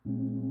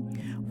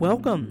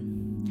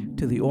Welcome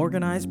to the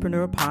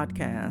Organizedpreneur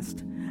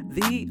Podcast,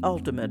 the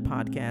ultimate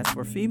podcast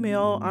for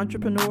female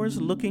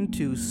entrepreneurs looking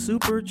to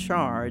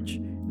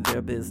supercharge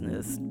their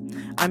business.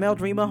 I'm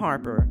Eldrima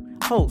Harper,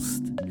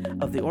 host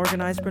of the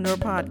Organizedpreneur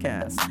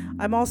Podcast.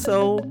 I'm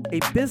also a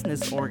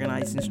business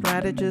organizing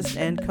strategist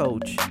and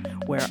coach,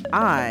 where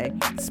I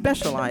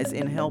specialize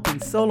in helping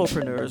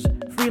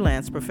solopreneurs,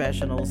 freelance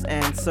professionals,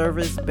 and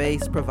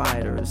service-based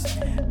providers.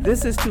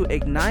 This is to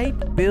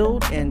ignite,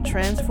 build, and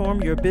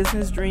transform your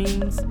business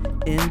dreams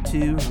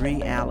into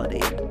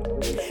reality.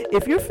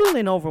 If you're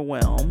feeling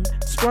overwhelmed,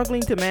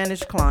 struggling to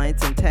manage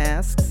clients and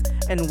tasks,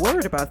 and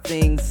worried about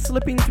things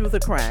slipping through the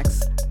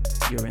cracks,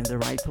 you're in the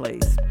right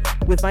place.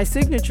 With my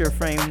signature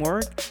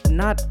framework,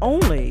 not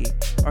only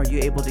are you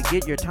able to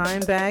get your time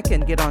back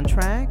and get on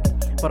track,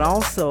 but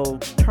also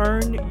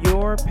turn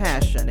your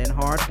passion and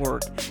hard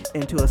work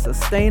into a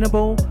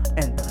sustainable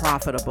and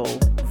profitable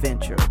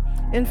venture.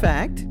 In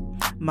fact,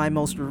 my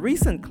most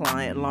recent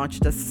client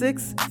launched a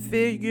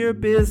six-figure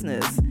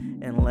business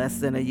in less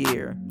than a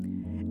year.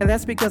 And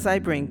that's because I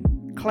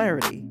bring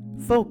clarity,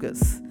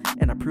 focus,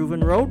 and a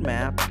proven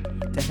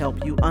roadmap to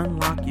help you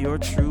unlock your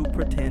true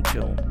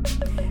potential.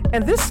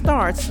 And this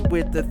starts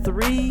with the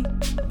 3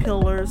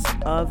 pillars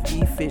of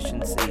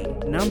efficiency.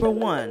 Number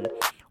 1,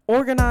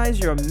 organize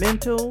your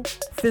mental,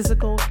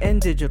 physical,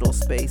 and digital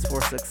space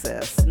for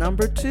success.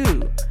 Number 2,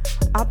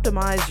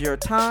 optimize your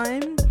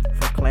time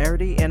for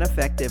clarity and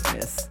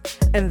effectiveness.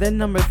 And then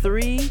number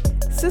 3,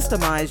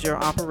 systemize your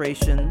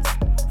operations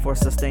for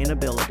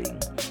sustainability.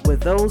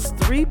 With those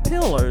 3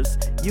 pillars,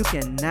 you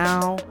can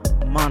now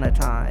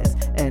monetize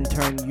and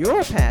turn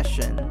your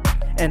passion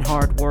and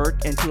hard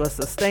work into a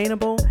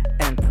sustainable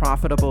and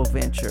profitable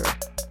venture.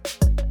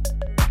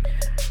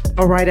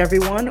 All right,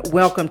 everyone,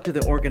 welcome to the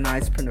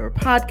Organizedpreneur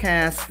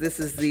Podcast. This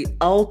is the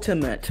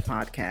ultimate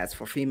podcast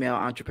for female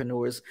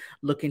entrepreneurs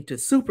looking to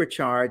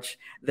supercharge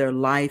their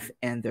life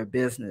and their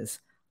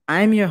business.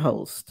 I'm your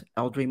host,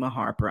 Eldrima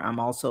Harper. I'm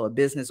also a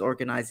business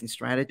organizing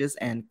strategist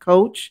and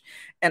coach,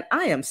 and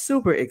I am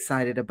super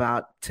excited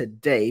about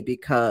today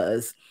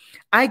because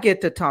I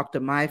get to talk to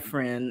my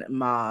friend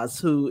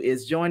Maz, who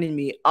is joining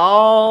me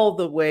all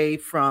the way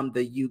from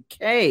the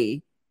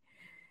UK.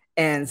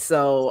 And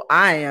so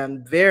I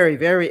am very,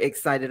 very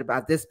excited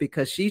about this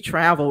because she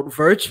traveled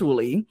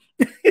virtually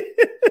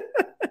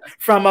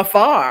from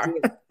afar.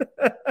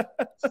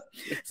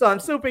 So I'm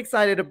super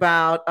excited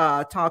about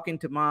talking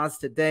to Maz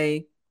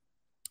today.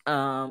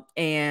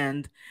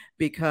 And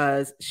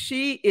because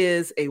she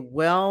is a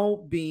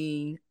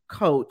well-being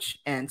coach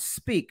and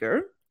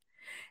speaker.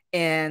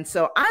 And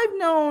so I've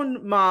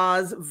known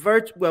Maz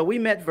we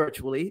met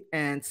virtually.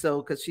 And so,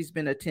 cause she's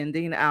been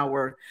attending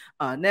our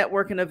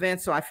networking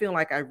events. So I feel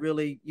like I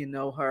really,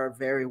 know her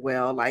very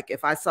well. Like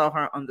if I saw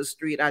her on the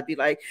street, I'd be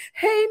like,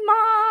 hey,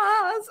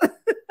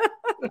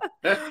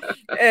 Maz.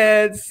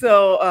 And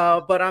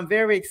so, but I'm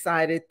very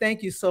excited.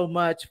 Thank you so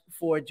much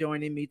for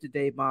joining me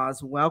today,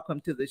 Maz.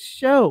 Welcome to the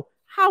show.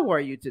 How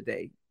are you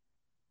today?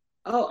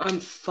 Oh, I'm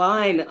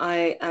fine.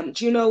 I am.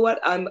 Do you know what?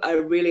 I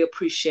really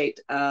appreciate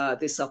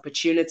this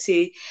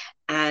opportunity,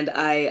 and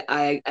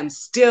I am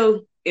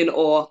still in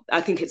awe.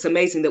 I think it's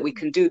amazing that we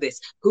can do this.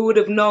 Who would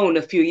have known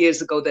a few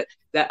years ago that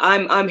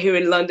I'm here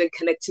in London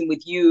connecting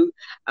with you,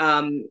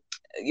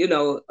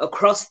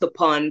 across the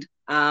pond.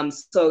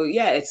 So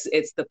yeah,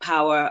 it's the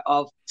power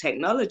of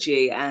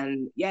technology,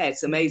 and yeah,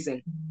 it's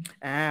amazing.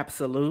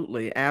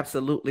 Absolutely.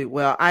 Absolutely.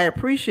 Well, I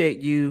appreciate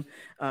you,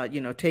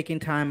 taking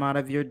time out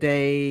of your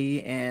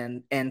day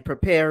and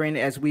preparing,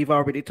 as we've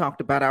already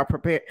talked about our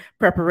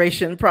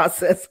preparation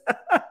process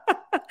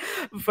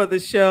for the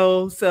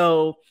show.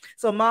 So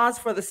Maz,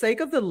 for the sake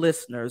of the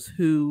listeners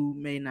who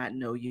may not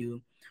know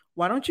you,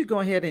 why don't you go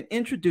ahead and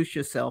introduce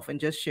yourself and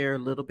just share a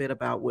little bit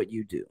about what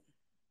you do?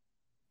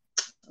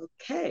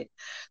 Okay,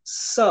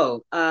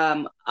 so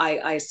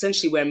I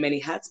essentially wear many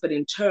hats, but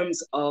in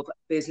terms of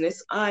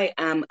business, I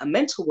am a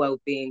mental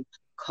well-being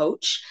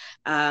coach.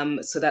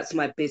 So that's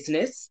my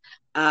business.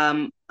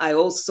 I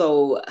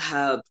also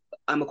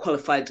I'm a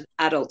qualified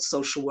adult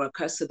social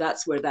worker, so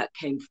that's where that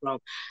came from.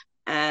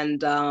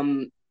 And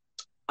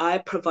I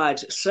provide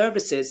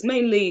services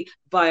mainly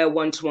via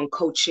one-to-one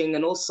coaching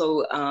and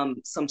also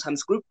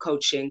sometimes group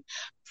coaching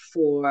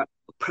for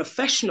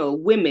professional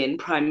women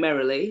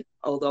primarily,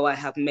 although I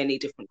have many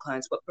different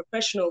clients, but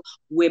professional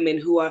women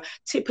who are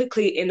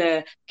typically in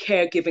a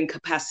caregiving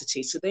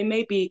capacity. So they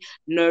may be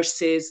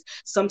nurses,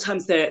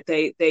 sometimes they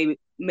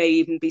may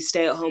even be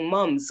stay-at-home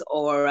moms,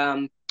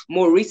 or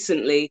more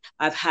recently,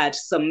 I've had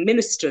some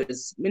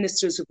ministers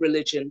of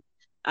religion.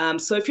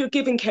 So if you're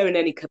giving care in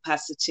any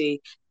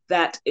capacity,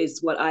 that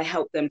is what I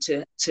help them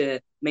to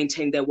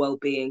maintain their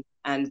well-being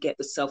and get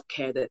the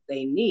self-care that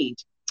they need.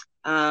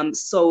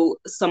 So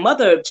some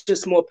other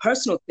just more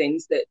personal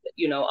things that,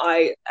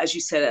 I, as you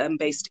said, I'm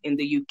based in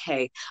the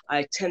UK.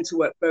 I tend to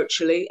work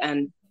virtually,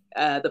 and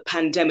the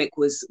pandemic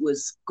was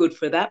good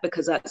for that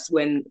because that's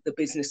when the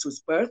business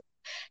was birthed.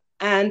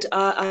 And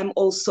I'm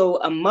also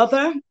a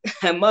mother,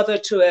 a mother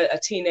to a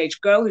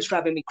teenage girl who's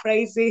driving me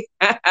crazy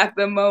at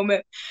the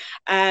moment.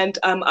 And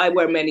I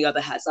wear many other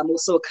hats. I'm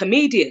also a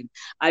comedian.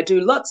 I do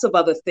lots of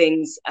other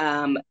things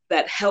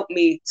that help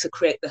me to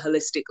create the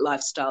holistic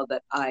lifestyle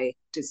that I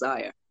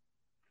desire.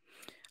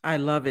 I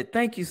love it.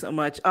 Thank you so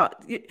much.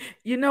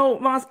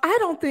 Moss, I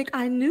don't think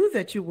I knew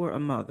that you were a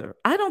mother.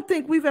 I don't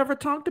think we've ever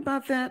talked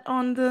about that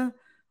at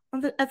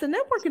the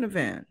networking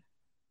event.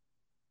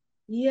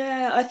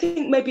 Yeah, I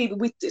think maybe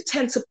we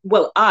tend to,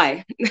 well,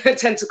 I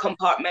tend to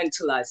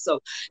compartmentalize. So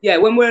yeah,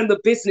 when we're in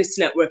the business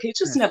network, it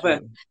just That's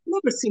true.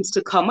 never seems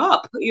to come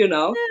up, you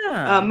know.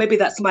 Yeah. Maybe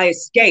that's my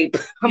escape.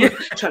 I'm Yeah.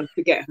 trying to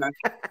forget her.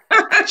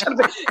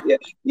 Yeah,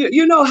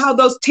 you know how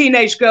those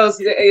teenage girls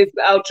is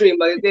our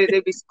dreamer. They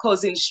be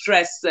causing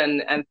stress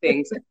and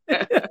things.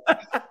 Yeah.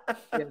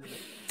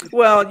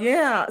 Well,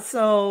 yeah.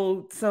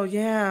 So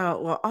yeah.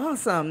 Well,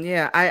 awesome.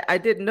 Yeah. I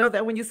didn't know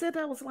that when you said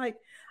that, I was like,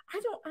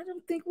 I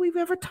don't think we've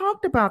ever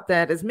talked about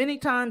that as many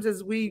times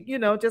as we,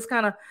 just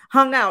kind of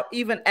hung out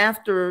even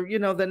after, the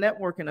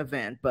networking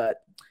event.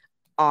 But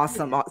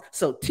awesome. Yeah.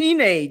 So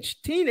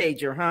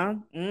teenager, huh?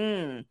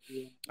 Yeah.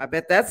 I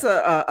bet that's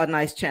a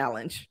nice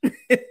challenge.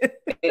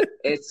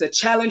 It's a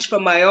challenge for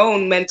my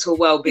own mental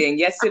well-being.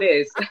 Yes, it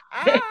is.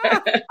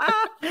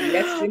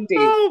 Yes, indeed.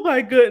 Oh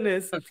my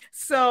goodness.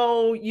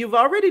 So you've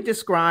already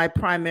described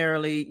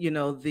primarily,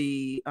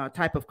 the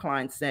type of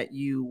clients that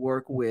you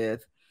work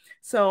with.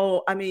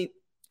 So, I mean,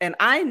 and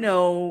I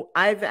know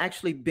I've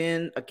actually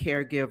been a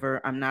caregiver.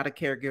 I'm not a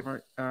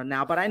caregiver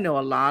now, but I know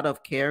a lot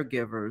of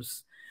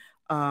caregivers.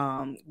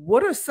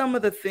 What are some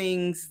of the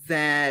things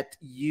that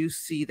you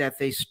see that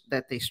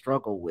they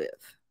struggle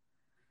with?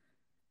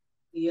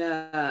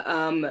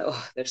 Yeah,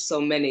 there's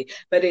so many,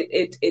 but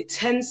it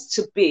tends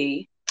to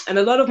be, and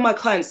a lot of my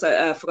clients,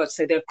 I forgot to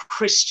say, they're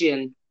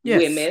Christian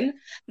Yes. women,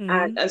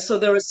 Mm-hmm. and so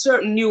there are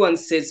certain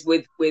nuances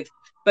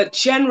but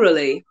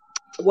generally,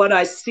 what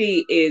I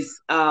see is,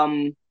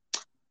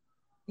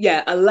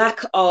 yeah, a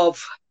lack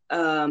of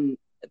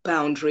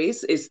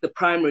boundaries is the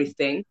primary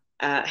thing.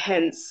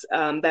 Hence,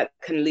 that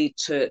can lead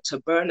to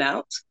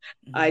burnout.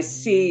 I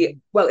see,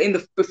 well, in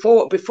the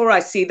before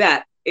I see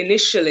that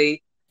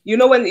initially,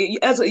 when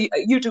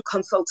you do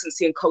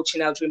consultancy and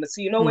coaching, Aldrima,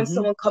 so when Mm-hmm.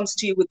 someone comes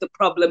to you with the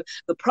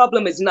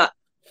problem is not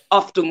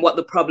often what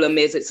the problem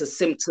is. It's a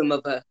symptom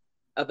of a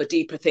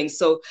deeper thing.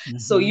 So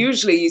Mm-hmm.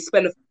 usually you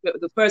spend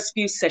the first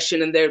few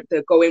sessions and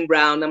they're going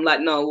round. I'm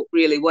like, no,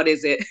 really, what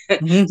is it? So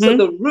Mm-hmm.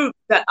 the root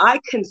that I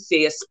can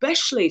see,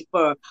 especially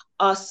for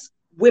us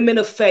women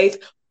of faith,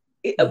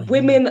 Mm-hmm.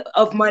 women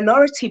of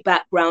minority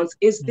backgrounds,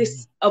 is Mm-hmm.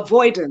 this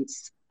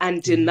avoidance and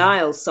Mm-hmm.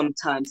 denial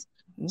sometimes.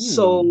 Ooh.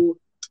 So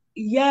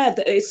yeah,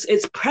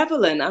 it's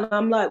prevalent, and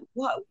I'm like,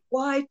 what?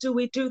 Why do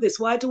we do this?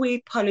 Why do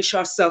we punish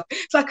ourselves?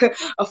 It's like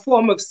a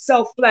form of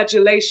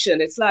self-flagellation.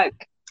 It's like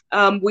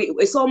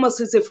it's almost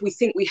as if we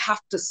think we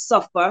have to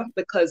suffer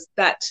because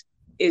that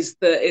is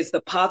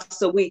the path.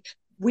 So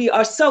we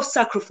are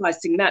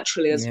self-sacrificing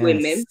naturally as Yes.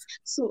 women.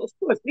 So of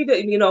course,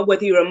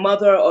 whether you're a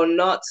mother or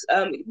not,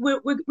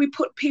 we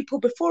put people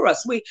before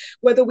us.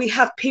 Whether we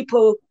have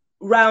people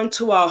round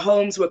to our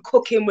homes, we're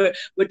cooking,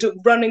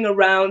 running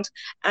around,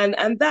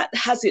 and that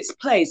has its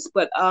place.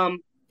 But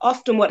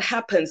often, what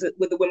happens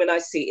with the women I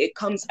see, it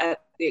comes at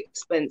the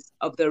expense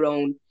of their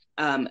own.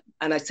 And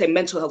I say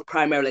mental health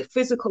primarily,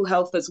 physical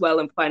health as well,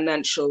 and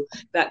financial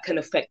that can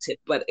affect it.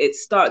 But it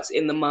starts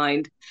in the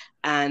mind,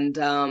 and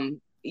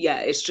yeah,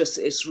 it's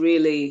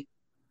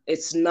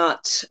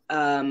not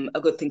a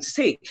good thing to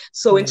see.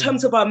 So in Yeah.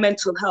 terms of our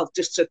mental health,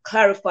 just to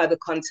clarify the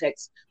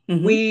context,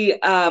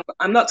 Mm-hmm.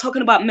 I'm not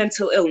talking about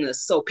mental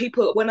illness. So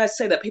when I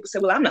say that, people say,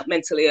 well, I'm not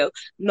mentally ill.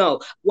 No,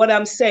 what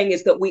I'm saying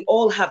is that we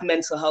all have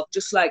mental health,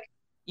 just like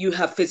you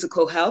have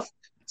physical health.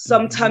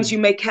 Sometimes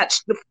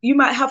Mm-hmm. you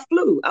might have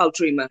flu,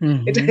 Aldrima.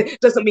 Mm-hmm. It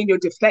doesn't mean you're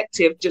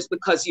defective just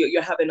because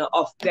you're having an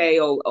off day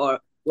or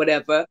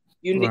whatever.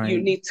 You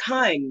Right. need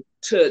time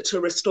to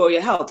restore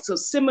your health. So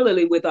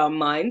similarly with our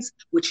minds,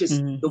 which is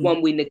the Mm-hmm.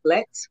 one we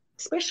neglect,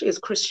 especially as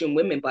Christian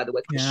women, by the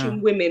way. Yeah.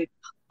 Christian women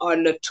are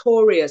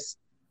notorious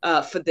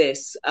for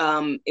this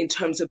in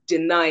terms of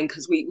denying,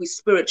 because we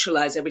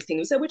spiritualize everything.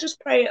 We say, we just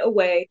pray it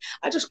away.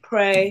 I just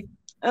pray.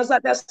 I was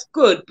like, that's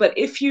good. But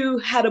if you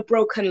had a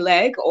broken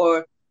leg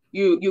or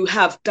you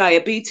have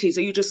diabetes,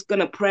 are you just going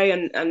to pray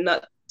and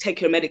not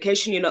take your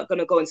medication? You're not going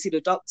to go and see the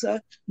doctor.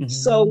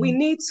 So we Mm-hmm.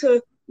 need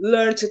to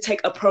learn to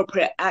take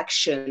appropriate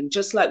action,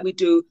 just like we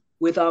do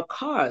with our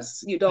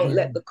cars. You don't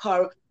let the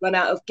car run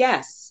out of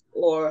gas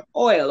or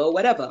oil or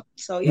whatever.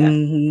 So yeah.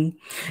 Mm-hmm.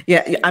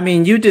 Yeah, I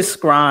mean, you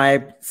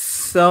described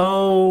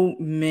so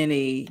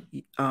many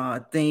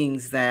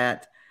things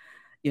that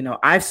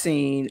I've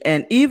seen,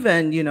 and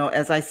even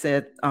as I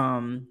said,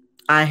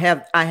 I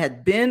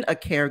had been a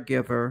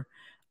caregiver.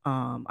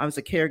 I was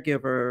a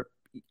caregiver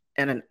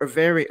at a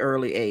very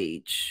early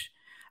age.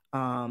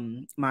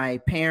 My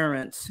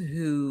parents,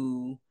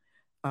 who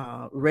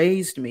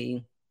raised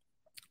me,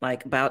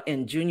 like about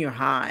in junior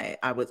high,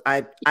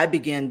 I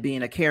began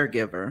being a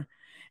caregiver,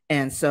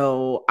 and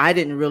so I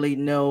didn't really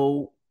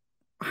know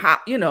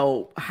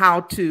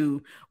how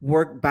to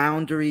work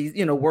boundaries,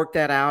 work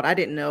that out. I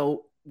didn't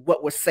know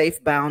what were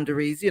safe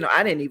boundaries.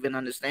 I didn't even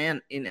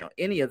understand,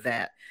 any of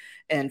that.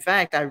 In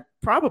fact,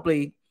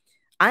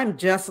 I'm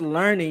just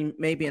learning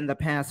maybe in the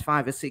past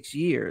 5 or 6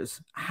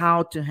 years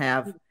how to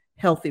have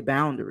healthy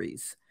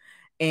boundaries.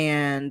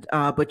 And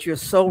but you're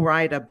so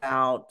right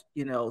about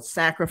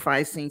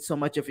sacrificing so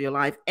much of your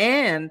life,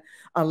 and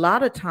a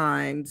lot of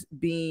times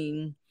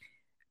being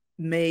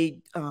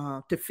made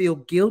to feel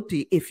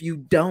guilty if you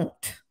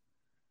don't.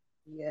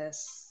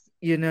 Yes.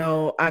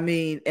 I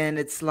mean, and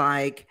it's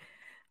like,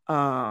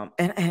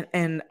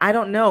 and I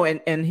don't know,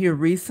 and here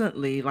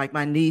recently, like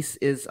my niece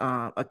is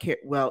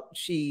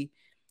she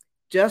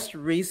just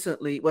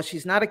recently, well,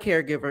 she's not a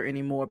caregiver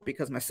anymore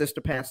because my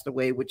sister passed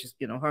away, which is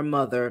her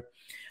mother,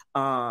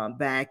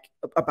 back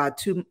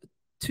about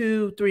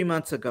 3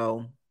 months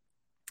ago.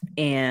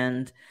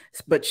 And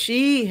but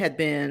she had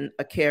been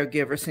a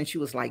caregiver since she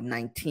was like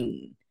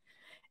 19,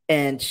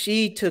 and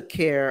she was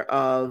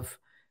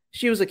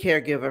a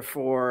caregiver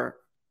for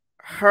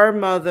her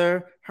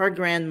mother, her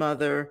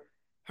grandmother,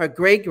 her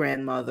great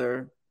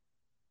grandmother.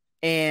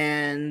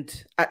 And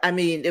I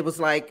mean, it was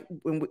like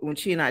when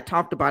she and I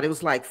talked about it, it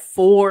was like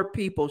 4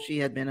 people she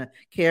had been a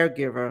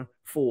caregiver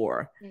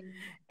for. Mm-hmm.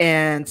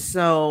 And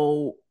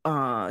so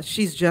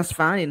she's just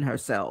finding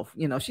herself.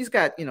 She's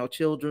got,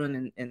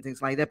 children and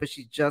things like that, but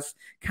she's just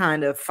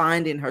kind of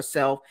finding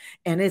herself.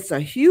 And it's a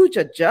huge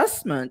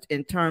adjustment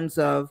in terms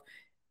of,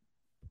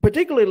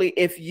 particularly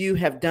if you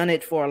have done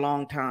it for a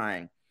long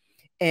time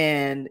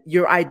and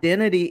your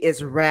identity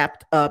is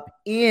wrapped up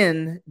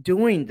in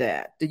doing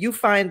that. Do you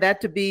find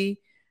that to be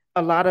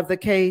a lot of the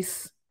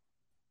case?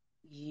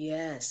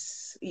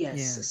 Yes,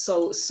 yes,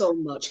 yeah. So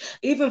much,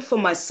 even for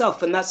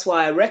myself, and that's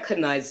why I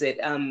recognize it.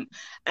 And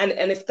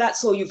if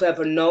that's all you've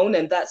ever known,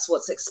 and that's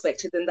what's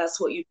expected, then that's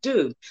what you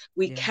do.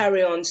 We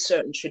carry on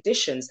certain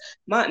traditions.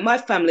 My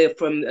family are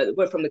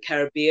we're from the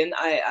Caribbean.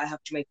 I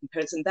have Jamaican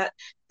parents, and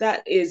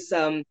that is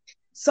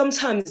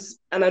sometimes,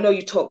 and I know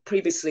you talked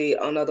previously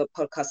on other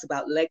podcasts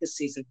about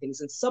legacies and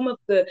things, and some of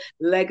the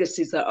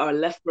legacies that are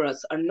left for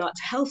us are not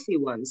healthy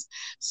ones.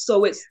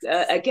 So it's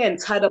again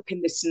tied up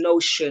in this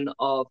notion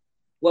of,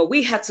 well,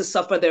 we had to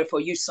suffer, therefore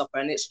you suffer.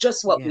 And it's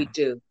just what we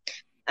do.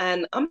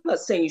 And I'm not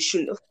saying you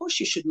shouldn't. Of course,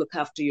 you should look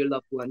after your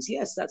loved ones.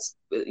 Yes, that's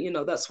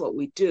what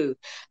we do.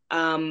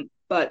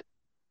 But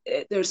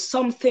there's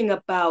something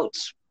about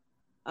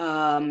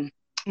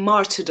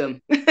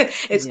martyrdom.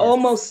 It's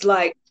almost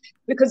like,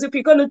 because if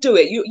you're going to do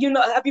it,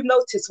 have you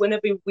noticed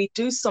whenever we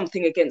do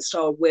something against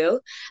our will,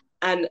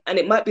 and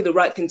it might be the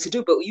right thing to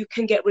do, but you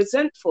can get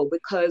resentful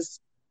because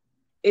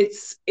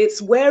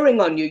it's wearing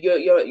on you.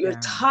 You're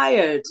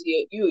tired.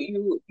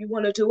 You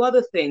want to do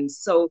other things.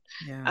 So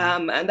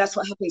and that's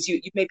what happens. You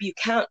maybe you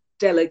can't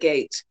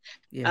delegate.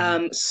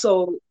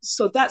 So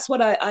that's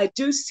what I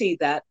do see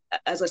that,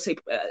 as I say,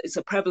 it's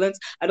a prevalence.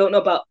 I don't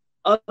know about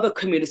other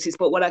communities,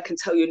 but what I can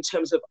tell you in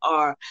terms of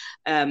our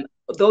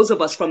those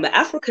of us from the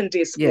African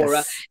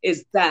diaspora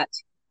is that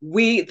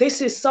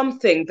this is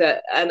something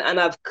that,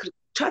 and I've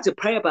tried to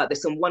pray about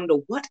this and wonder,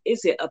 what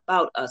is it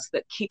about us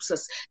that keeps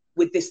us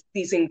with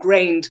these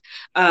ingrained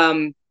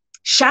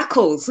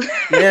shackles?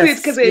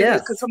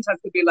 Because sometimes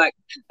it could be like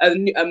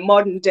a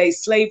modern day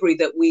slavery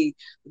that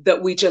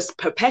we just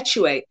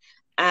perpetuate,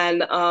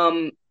 and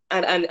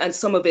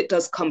some of it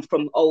does come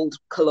from old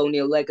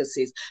colonial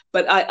legacies.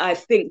 But I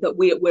think that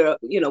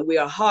we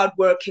are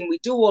hardworking, we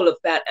do all of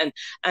that,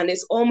 and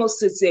it's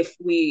almost as if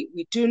we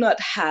do not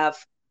have.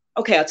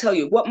 Okay, I'll tell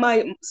you what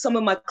some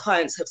of my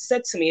clients have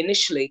said to me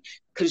initially,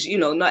 because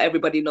not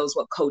everybody knows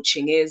what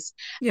coaching is,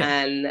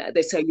 and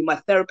they say, "You're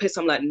my therapist."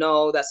 I'm like,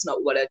 "No, that's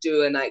not what I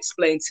do." And I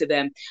explain to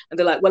them, and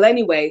they're like, "Well,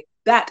 anyway,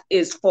 that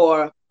is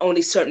for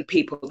only certain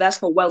people. That's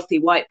for wealthy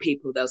white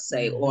people," they'll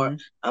say. Mm-hmm. Or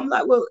I'm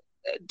like, "Well,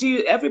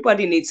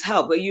 everybody needs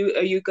help. Are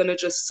you going to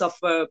just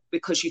suffer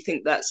because you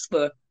think that's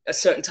for a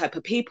certain type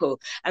of people?"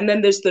 And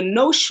then there's the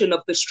notion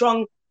of the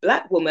strong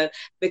Black woman,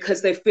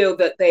 because they feel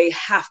that they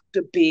have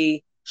to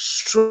be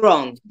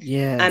strong.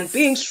 And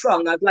being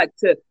strong,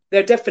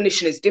 their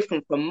definition is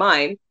different from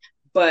mine,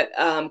 but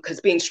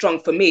because being strong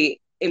for me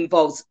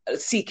involves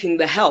seeking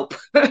the help.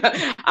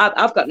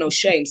 I've got no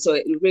shame, so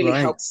it really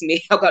helps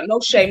me. I've got no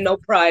shame, no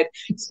pride,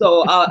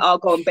 so I'll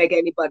go and beg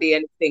anybody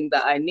anything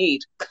that I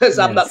need, because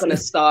I'm not going to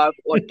starve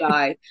or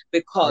die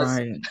because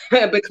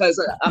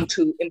I'm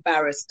too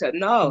embarrassed to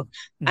know.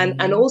 Mm-hmm.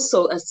 And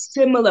also a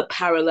similar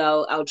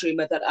parallel,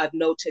 Aldrima, that I've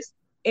noticed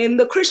in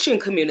the Christian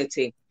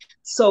community.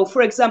 So,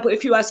 for example,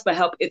 if you ask for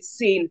help, it's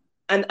seen,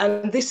 and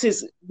this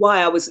is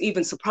why I was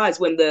even surprised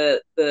when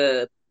the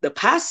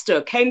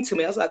pastor came to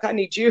me. I was like, I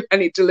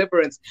need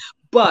deliverance.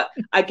 But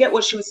I get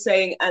what she was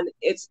saying, and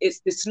it's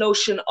this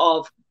notion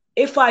of,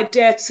 if I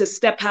dare to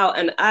step out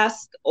and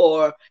ask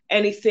or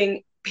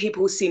anything,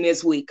 people see me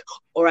as weak,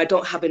 or I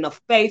don't have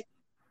enough faith,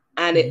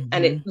 and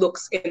it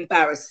looks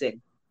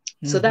embarrassing.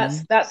 Mm-hmm. So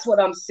that's what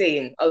I'm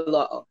seeing a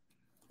lot of.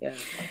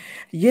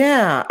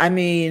 Yeah. I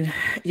mean,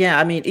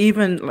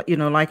 even,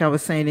 like I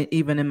was saying,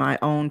 even in my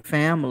own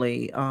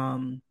family,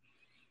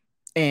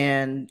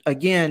 And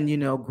again,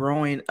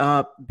 growing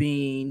up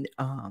being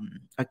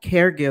a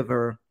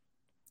caregiver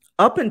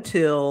up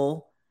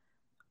until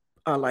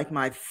like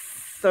my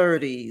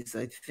 30s,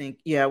 I think.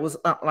 Yeah, it was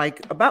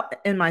like about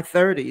in my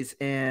 30s,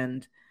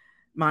 and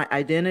my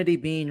identity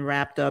being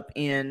wrapped up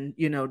in,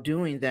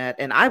 doing that.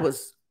 And I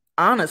was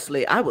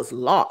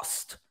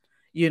lost,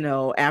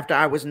 after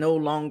I was no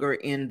longer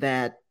in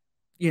that,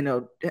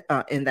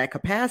 in that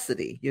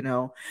capacity,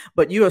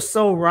 but you are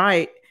so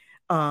right.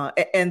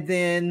 And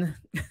then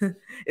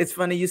it's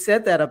funny you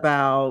said that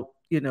about,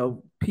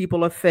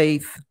 people of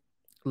faith.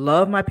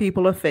 Love my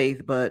people of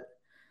faith, but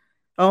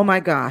oh my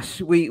gosh,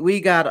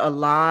 we got a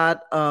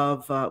lot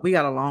of we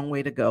got a long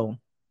way to go.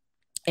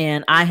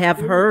 And I have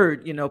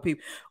heard,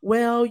 people,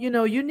 well,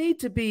 you need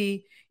to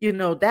be,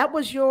 that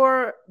was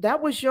your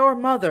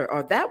mother,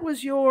 or that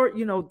was your,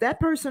 that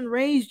person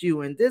raised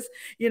you, and this,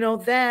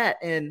 that,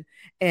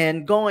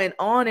 and going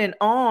on and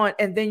on.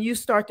 And then you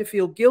start to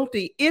feel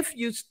guilty if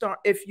you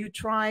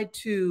try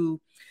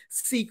to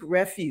seek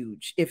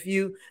refuge, if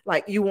you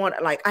like, you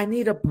want, like, I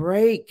need a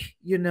break,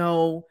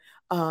 the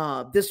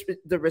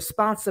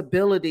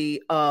responsibility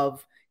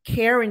of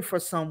caring for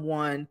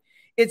someone,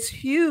 it's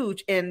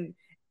huge. And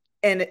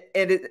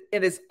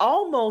it is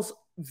almost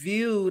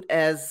viewed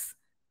as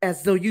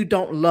though you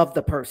don't love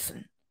the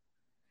person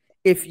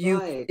if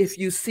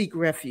you seek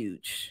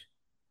refuge.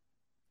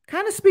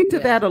 Kind of speak to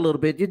that a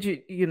little bit. Did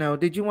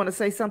you want to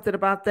say something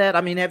about that?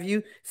 I mean, have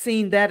you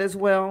seen that as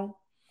well?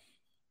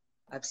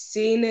 I've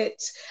seen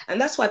it, and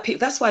that's why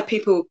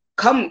people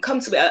come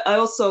to me. I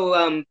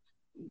also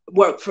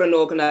work for an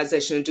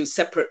organization and do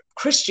separate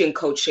Christian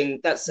coaching.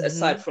 That's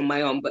aside from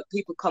my own, but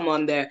people come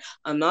on there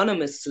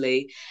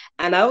anonymously.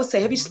 And I always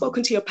say, have you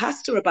spoken to your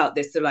pastor about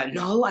this? They're like,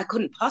 no, I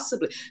couldn't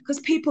possibly.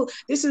 Because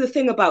this is the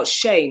thing about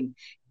shame.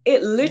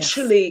 It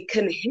literally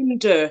can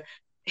hinder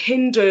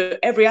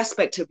every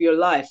aspect of your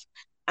life.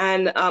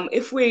 And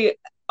if we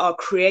are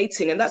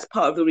creating, and that's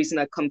part of the reason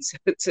I come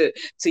to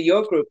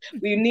your group,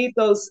 we need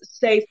those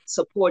safe,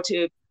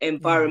 supportive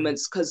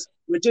environments, because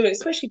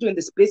especially doing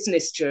this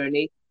business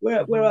journey,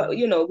 where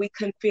we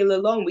can feel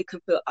alone, we can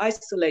feel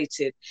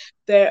isolated.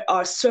 There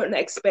are certain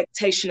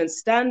expectations and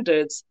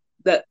standards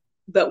that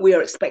we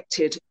are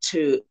expected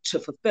to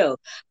fulfill.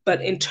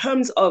 But in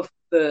terms of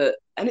and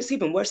it's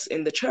even worse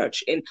in the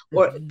church,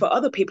 or for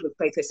other people of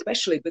faith,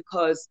 especially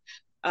because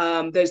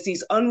there's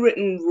these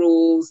unwritten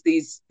rules,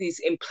 these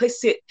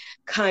implicit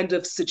kind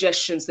of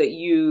suggestions that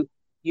you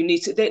need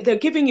to, they're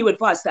giving you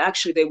advice that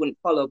actually they wouldn't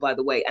follow, by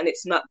the way, and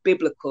it's not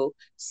biblical,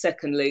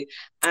 secondly.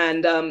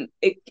 And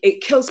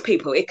it kills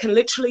people. It can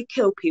literally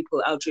kill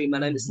people, Aldrima,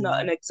 and it's not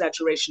an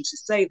exaggeration to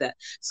say that.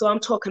 So I'm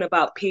talking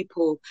about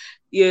people,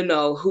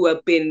 who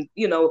have been,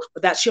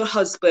 that's your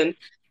husband,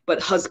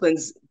 but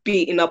husband's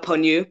beating up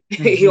on you.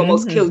 He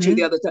almost killed you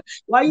the other time.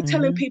 Why are you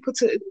telling people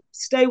to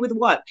stay with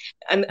what?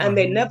 And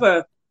they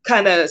never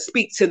kind of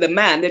speak to the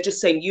man. They're just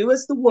saying, you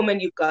as the woman,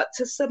 you've got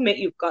to submit,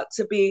 you've got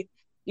to be,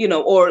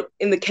 or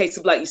in the case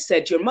of, like you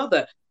said, your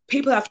mother,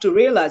 people have to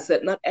realize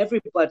that not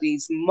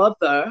everybody's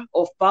mother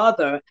or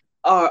father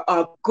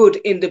are good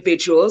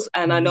individuals.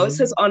 And I know it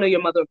says honor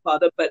your mother and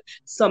father, but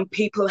some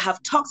people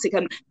have toxic,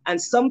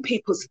 and some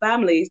people's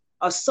families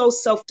are so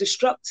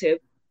self-destructive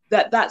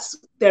that that's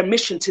their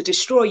mission, to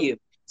destroy you.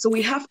 So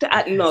we have to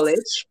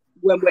acknowledge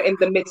when we're in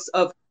the midst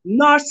of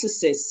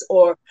narcissists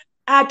or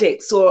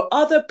addicts or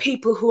other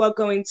people who are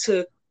going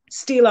to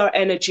steal our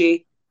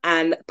energy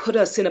and put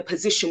us in a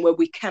position where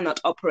we cannot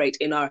operate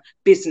in our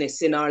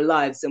business, in our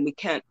lives, and we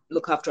can't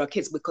look after our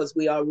kids because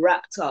we are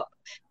wrapped up.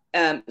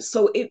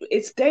 So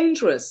it's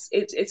dangerous.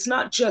 It's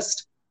not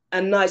just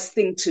a nice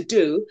thing to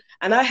do.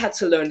 And I had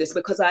to learn this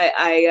because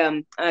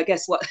I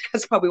guess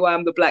that's probably why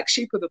I'm the black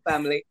sheep of the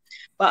family.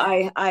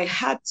 But I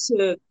had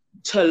to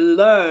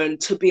learn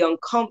to be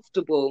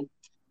uncomfortable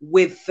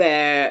with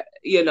their,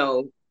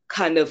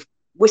 kind of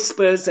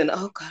whispers and,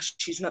 oh gosh,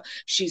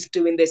 she's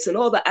doing this, and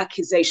all the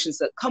accusations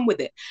that come with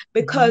it,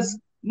 because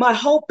my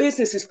whole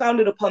business is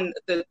founded upon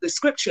the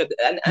scripture,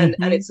 and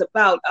it's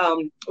about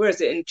where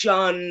is it, in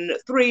John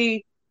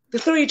 3, the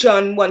 3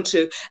 John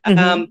 1-2,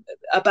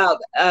 about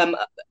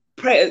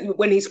pray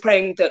when he's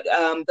praying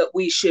that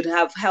we should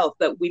have health,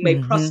 that we may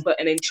prosper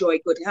and enjoy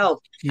good health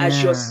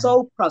as your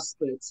soul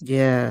prospers.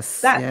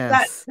 That's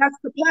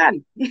the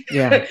plan.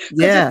 Because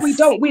if we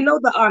don't, we know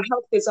that our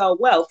health is our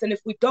wealth, and if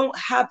we don't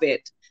have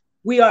it,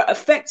 we are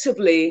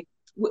effectively,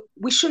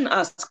 we shouldn't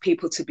ask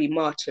people to be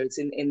martyrs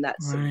in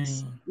that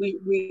sense.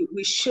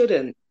 We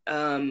shouldn't,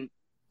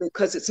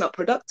 because it's not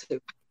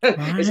productive.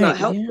 It's not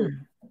helpful.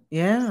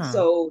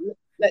 So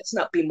let's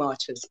not be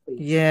martyrs,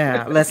 please.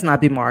 Let's not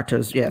be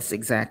martyrs. Yes,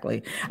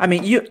 exactly. I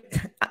mean,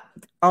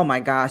 oh my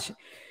gosh,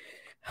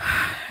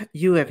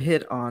 you have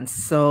hit on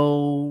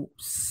so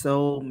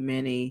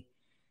many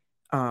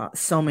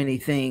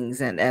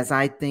things. And as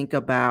I think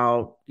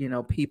about,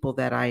 people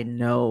that I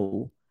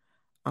know,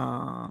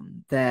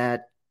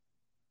 that,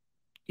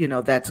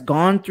 that's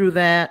gone through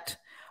that,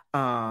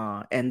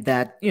 and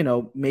that,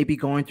 maybe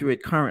going through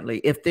it currently,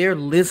 if they're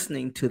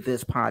listening to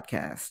this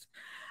podcast,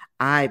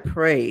 I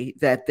pray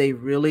that they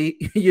really,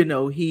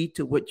 heed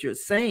to what you're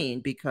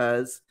saying,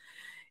 because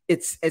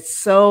it's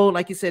so,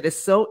 like you said, it's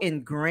so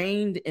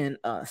ingrained in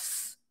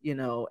us,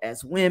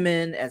 as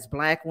women, as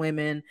Black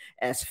women,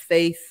 as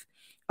faith,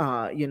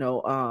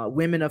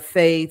 women of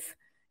faith,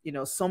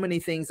 so many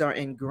things are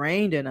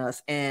ingrained in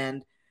us.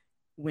 And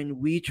when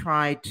we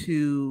try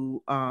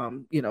to,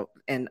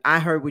 and I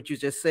heard what you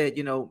just said,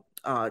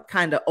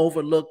 kind of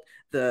overlook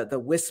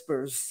the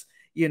whispers,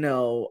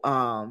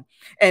 and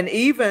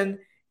even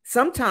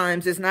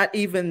sometimes it's not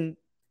even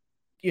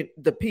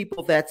the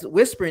people that's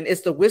whispering,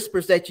 it's the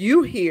whispers that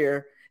you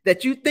hear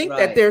that you think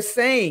that they're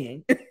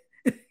saying.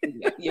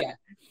 Yeah,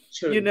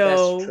 true.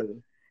 That's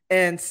true.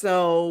 And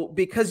so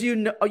because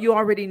you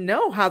already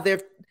know how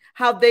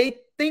they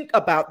think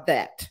about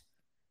that.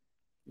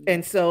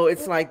 And so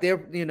it's like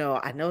they're,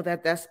 I know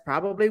that that's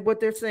probably what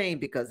they're saying,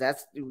 because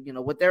that's,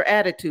 what their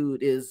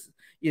attitude is,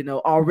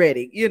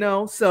 already,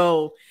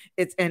 so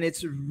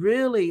it's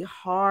really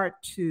hard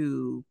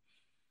to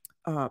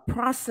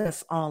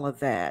process all of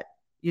that.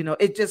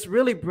 It just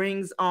really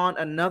brings on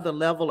another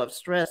level of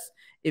stress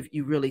if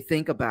you really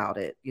think about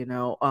it,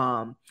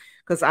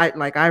 because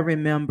I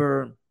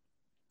remember,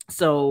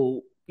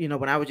 so,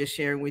 when I was just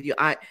sharing with you,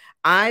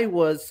 I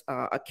was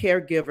a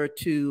caregiver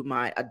to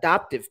my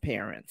adoptive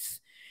parents.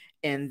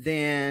 And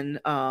then,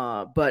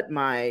 but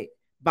my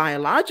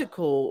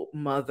biological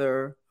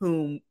mother,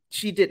 whom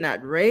she did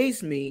not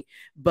raise me,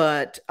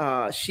 but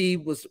she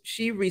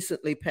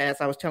recently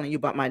passed. I was telling you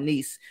about my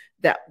niece.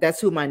 That's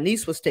who my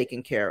niece was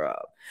taking care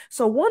of.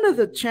 So one of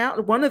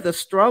the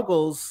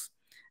struggles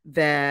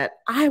that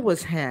I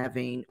was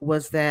having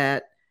was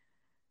that,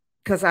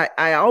 because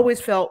I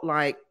always felt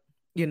like,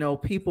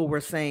 people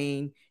were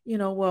saying,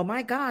 well,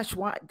 my gosh,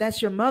 why,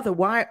 that's your mother.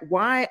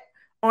 Why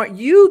aren't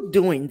you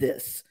doing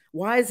this?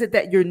 Why is it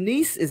that your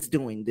niece is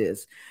doing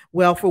this?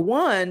 Well, for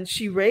one,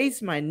 she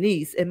raised my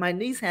niece, and my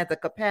niece had the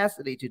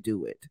capacity to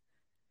do it.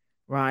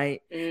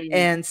 Right. Mm-hmm.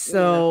 And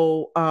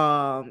so,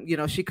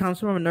 she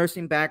comes from a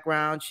nursing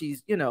background.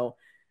 She's,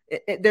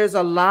 there's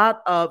a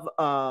lot of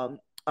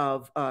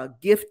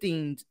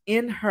giftings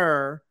in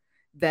her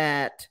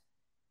that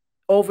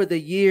over the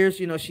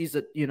years, she's,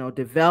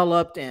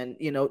 developed, and,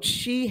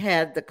 she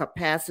had the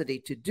capacity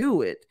to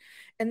do it.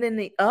 And then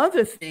the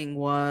other thing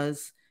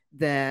was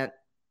that,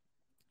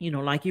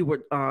 like you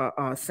were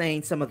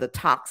saying, some of the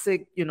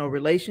toxic,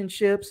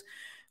 relationships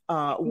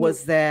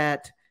was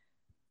that,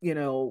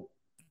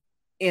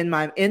 in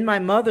my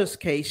mother's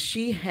case,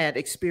 she had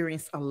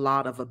experienced a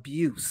lot of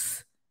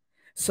abuse.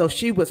 So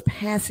she was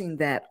passing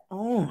that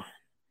on,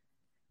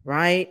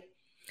 right?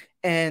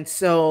 And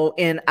so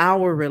in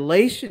our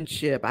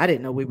relationship, I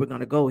didn't know we were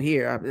going to go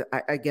here.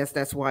 I guess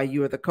that's why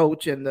you're the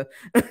coach, and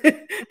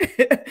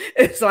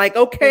it's like,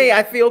 okay,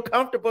 I feel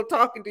comfortable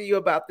talking to you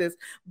about this.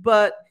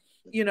 But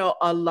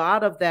a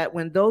lot of that,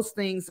 when those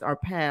things are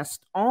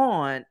passed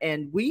on,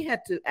 and we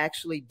had to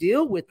actually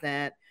deal with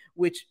that,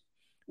 which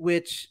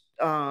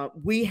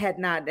we had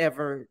not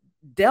ever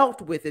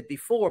dealt with it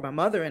before. My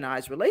mother and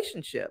I's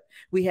relationship,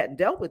 we hadn't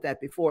dealt with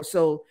that before.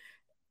 So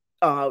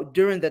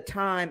during the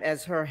time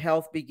as her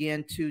health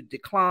began to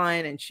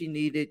decline and she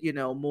needed,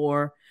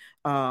 more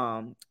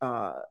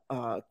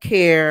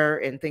care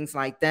and things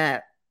like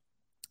that.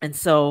 And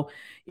so,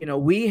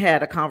 we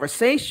had a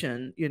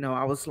conversation.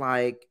 I was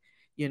like,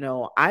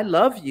 I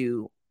love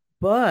you,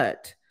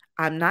 but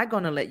I'm not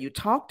going to let you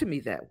talk to me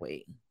that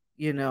way.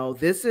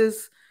 This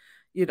is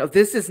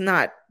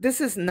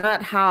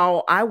not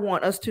how I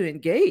want us to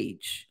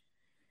engage.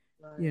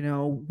 Right.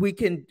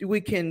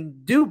 We can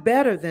do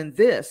better than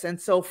this. And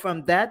so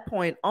from that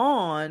point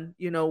on,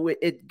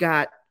 it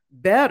got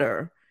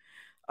better.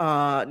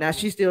 Now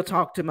she still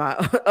talked to my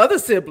other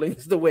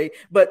siblings the way,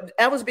 but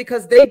that was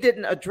because they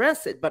didn't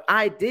address it, but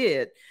I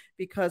did,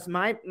 because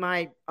my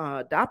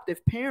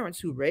adoptive parents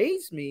who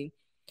raised me,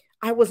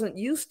 I wasn't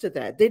used to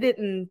that. They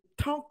didn't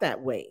talk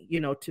that way,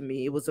 to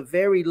me. It was a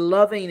very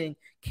loving and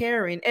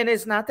caring. And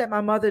it's not that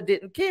my mother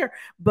didn't care,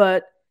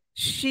 but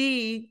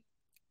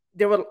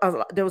there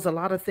was a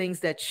lot of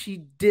things that she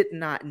did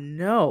not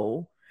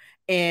know.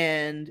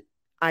 And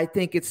I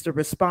think it's the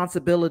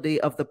responsibility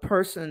of the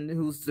person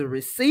who's the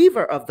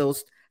receiver of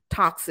those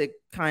toxic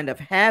kind of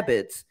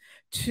habits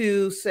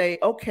to say,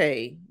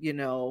 okay,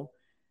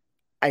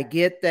 I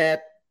get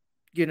that,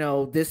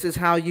 this is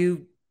how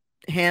you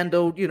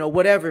handled,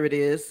 whatever it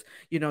is,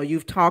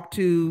 you've talked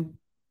to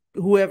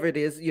whoever it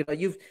is,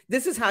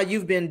 this is how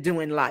you've been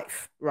doing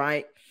life,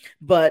 right?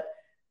 But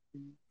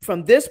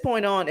from this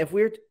point on, if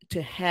we're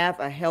to have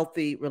a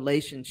healthy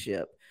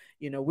relationship,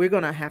 we're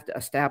going to have to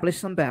establish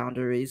some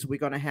boundaries. We're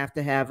going to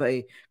have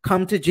a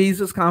come to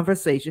Jesus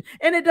conversation.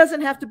 And it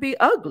doesn't have to be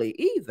ugly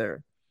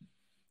either,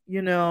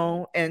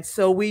 and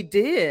so we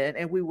did,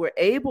 and we were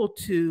able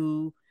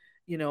to,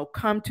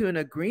 come to an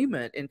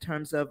agreement in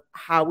terms of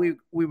how we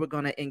were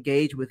going to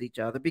engage with each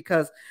other.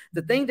 Because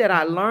the thing that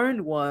I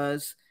learned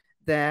was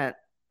that,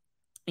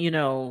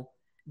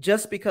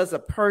 just because a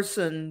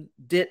person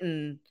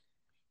didn't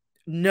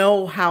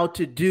know how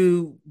to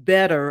do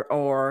better,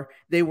 or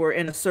they were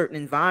in a certain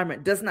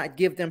environment, does not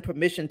give them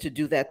permission to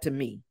do that to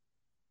me.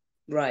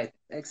 Right.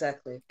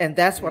 Exactly. And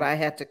that's what Yeah. I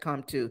had to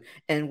come to.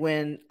 And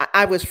when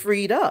I was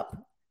freed up,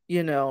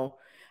 you know,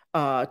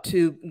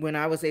 to when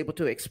I was able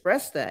to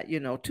express that, you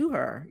know, to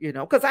her, you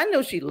know, because I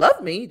know she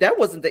loved me. That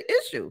wasn't the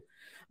issue.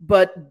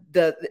 But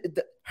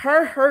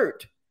her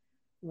hurt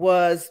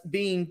was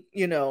being,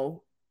 you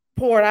know,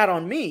 poured out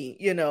on me,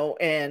 you know,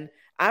 and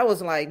I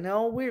was like,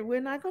 no,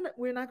 we're not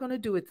gonna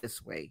do it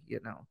this way, you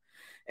know.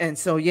 And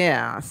so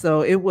yeah,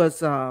 so it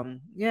was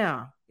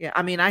yeah.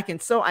 I mean, I can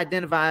so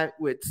identify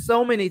with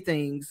so many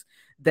things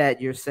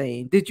that you're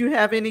saying. Did you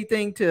have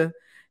anything to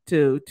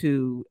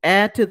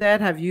add to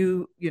that? Have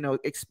you, you know,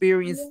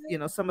 experienced, you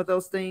know, some of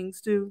those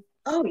things too?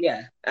 Oh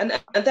yeah, and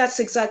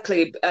that's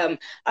exactly.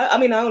 I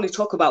mean, I only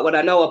talk about what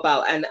I know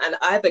about, and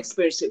I've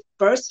experienced it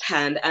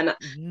firsthand. And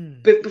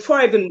Mm. before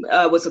I even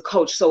was a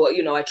coach, so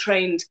you know, I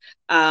trained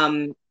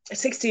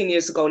 16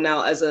 years ago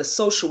now as a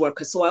social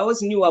worker. So I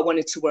always knew I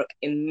wanted to work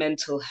in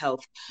mental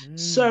health Mm.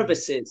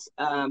 services.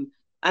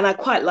 And I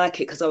quite like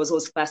it because I was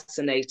always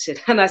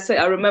fascinated. And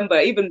I remember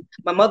even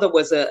my mother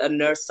was a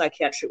nurse,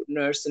 psychiatric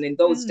nurse, and in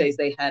those days Mm.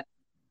 they had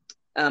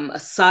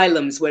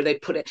asylums where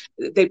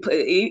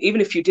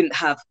even if you didn't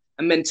have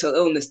a mental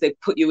illness, they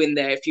put you in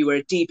there. If you were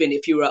a deviant,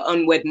 if you were an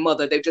unwed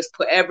mother, they just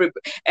put every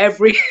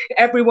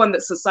everyone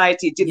that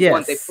society didn't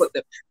want, they Yes. put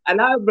them.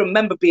 And I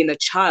remember being a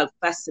child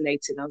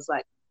fascinated. I was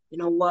like, you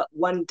know what,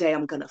 one day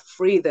I'm gonna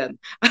free them.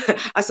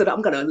 I said,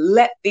 I'm gonna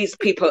let these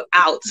people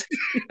out.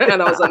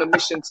 And I was on a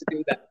mission to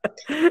do that.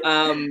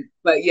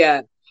 But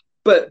yeah,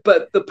 but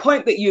the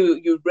point that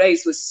you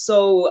raised was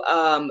so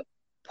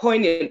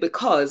poignant,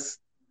 because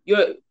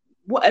you're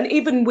and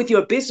even with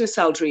your business,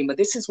 Aldrima,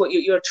 this is what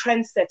you're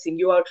trend setting.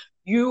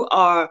 You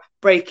are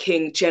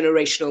breaking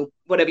generational,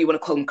 whatever you want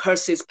to call them,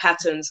 curses,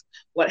 patterns,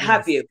 what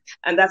have Yes. you.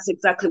 And that's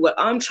exactly what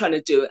I'm trying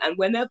to do. And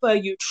whenever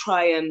you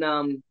try and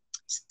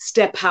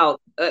step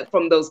out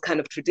from those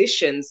kind of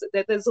traditions,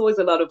 there's always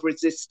a lot of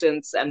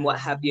resistance and what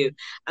have you. Mhm.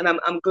 And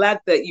I'm glad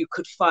that you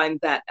could find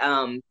that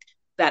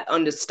that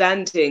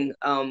understanding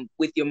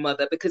with your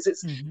mother, because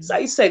it's like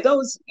Mhm. you say,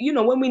 those, you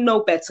know, when we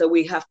know better,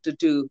 we have to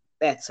do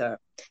better.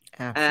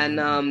 And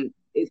Absolutely.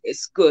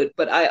 it's good.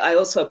 But I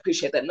also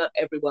appreciate that not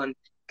everyone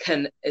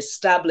can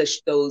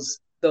establish those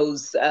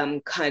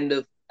kind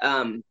of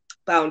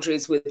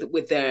boundaries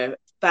with their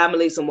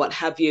families and what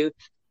have you.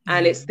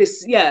 And Yeah. it's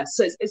this, yeah.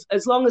 So it's,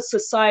 as long as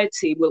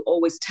society will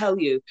always tell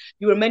you.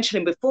 You were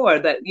mentioning before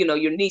that, you know,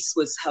 your niece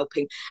was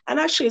helping, and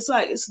actually, it's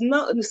like it's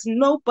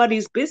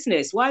nobody's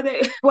business. Why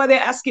they why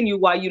they're asking you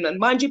why, you know,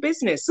 mind your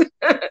business,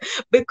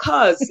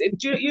 because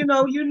you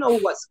know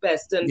what's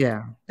best, and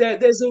Yeah.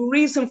 there's a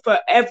reason for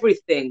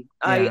everything.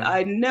 Yeah.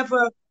 I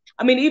never,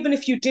 I mean, even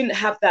if you didn't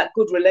have that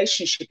good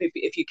relationship,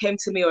 if you came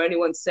to me or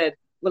anyone said,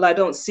 well, I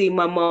don't see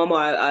my mom, or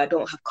I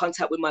don't have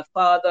contact with my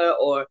father,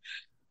 or,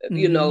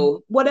 you Mhm.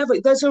 know, whatever,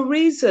 there's a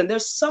reason,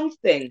 there's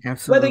something,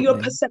 whether your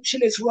Absolutely.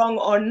 perception is wrong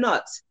or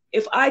not.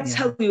 If I Yeah.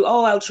 tell you,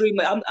 oh, I'll dream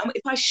it,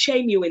 if I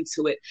shame you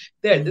into it,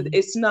 Mhm.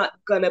 it's not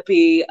going to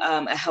be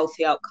a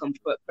healthy outcome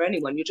for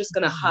anyone. You're just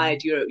going to hide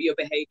Mhm. your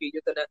behavior.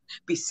 You're going to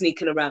be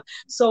sneaking around.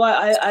 So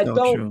I So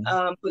don't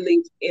true.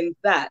 believe in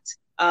that.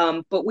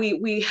 But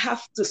we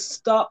have to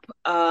stop.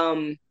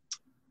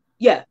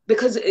 Yeah,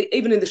 because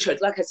even in the church,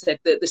 like I said,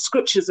 the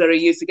scriptures that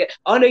are used to get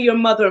honor your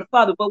mother and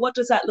father. But what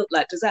does that look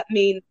like? Does that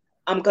mean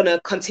I'm going to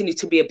continue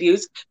to be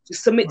abused? To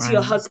submit to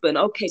your Right. husband,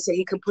 okay, so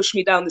he can push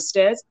me down the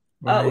stairs?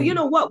 You Right.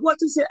 know, what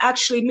does it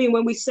actually mean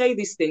when we say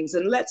these things?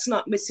 And let's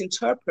not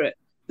misinterpret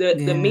the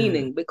Yeah.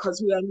 meaning,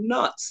 because we are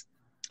not.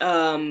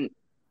 Um,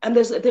 and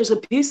there's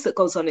abuse that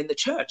goes on in the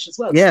church as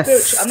well.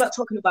 Spiritual. I'm Yes. not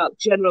talking about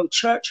general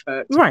church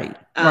hurt, Right.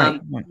 Right.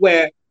 Right.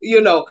 where,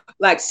 you know,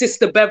 like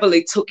Sister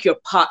Beverly took your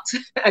pot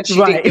and she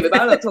didn't give Right. it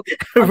back. I'm talking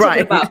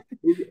Right. about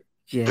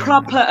Yeah.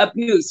 proper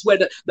abuse, where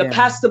the Yeah.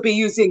 pastor be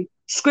using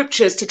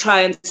scriptures to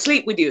try and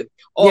sleep with you,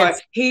 or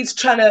Yes. he's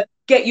trying to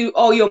get you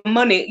all your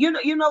money.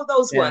 You know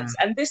those Yeah. ones.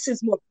 And this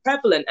is more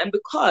prevalent. And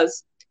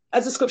because,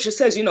 as the scripture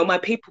says, you know, my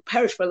people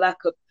perish for lack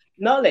of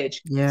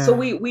knowledge.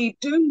 So Yeah. we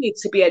do need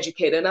to be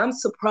educated. And I'm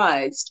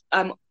surprised,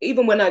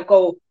 even when I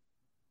go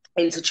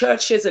into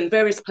churches and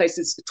various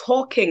places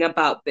talking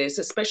about this,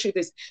 especially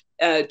this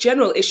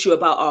general issue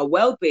about our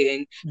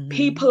well-being, Mhm.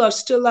 people are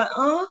still like,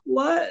 oh,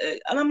 what?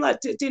 And I'm like,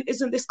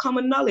 isn't this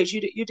common knowledge?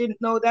 You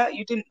didn't know that?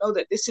 You didn't know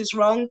that this is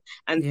wrong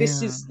and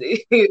this Yeah. is,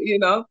 you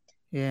know?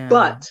 Yeah.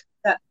 But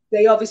that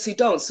they obviously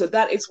don't. So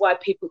that is why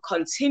people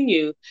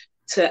continue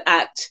to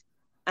act.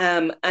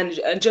 And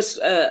just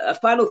a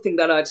final thing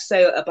that I'd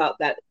say about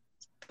that,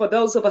 for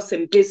those of us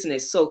in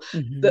business. So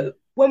Mhm.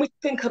 when we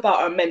think about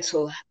our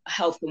mental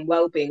health and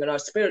well-being and our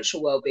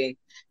spiritual well-being,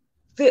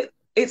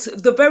 it's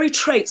the very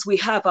traits we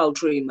have, our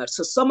dreamer.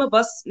 So some of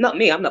us, not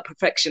me, I'm not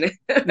perfectionist.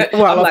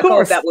 Well, I'm of like, oh,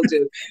 course. that will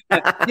do.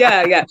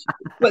 Yeah, yeah.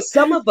 But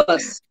some of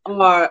us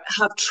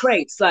have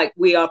traits like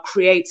we are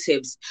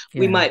creatives.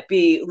 We Yeah. might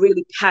be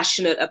really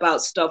passionate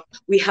about stuff.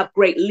 We have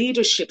great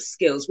leadership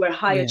skills. We're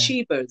high Yeah.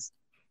 achievers.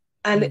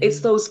 And it's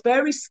those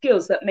very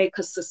skills that make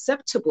us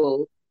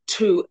susceptible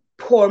to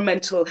poor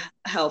mental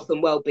health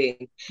and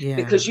well-being. Yeah.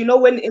 Because, you know,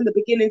 when in the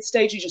beginning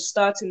stage, you're just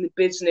starting the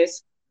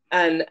business,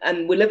 and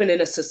we're living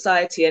in a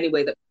society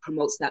anyway that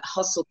promotes that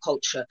hustle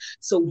culture.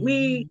 So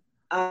we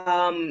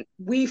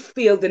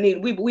feel the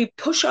need, we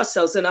push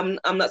ourselves, and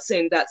I'm not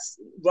saying that's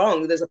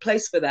wrong, there's a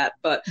place for that,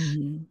 but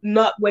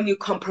not when you're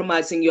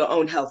compromising your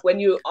own health, when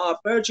you are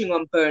verging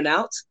on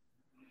burnout.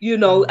 You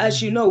know,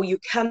 as you know, you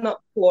cannot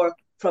pour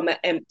from an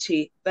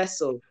empty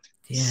vessel.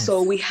 Yes.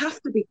 So we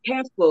have to be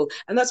careful.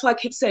 And that's why I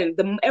keep saying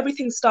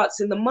everything starts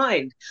in the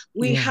mind.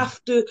 We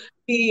have to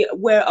be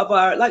aware of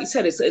our, like you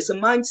said, it's a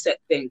mindset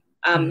thing.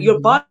 Your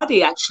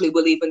body actually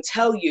will even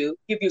tell you,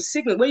 give you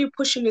signal when you're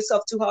pushing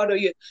yourself too hard, or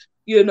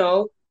you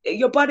know,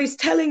 your body's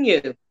telling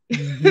you.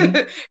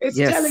 It's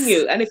telling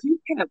you. And if you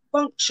can't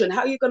function,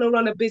 how are you going to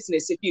run a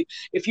business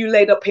if you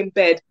laid up in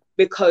bed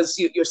because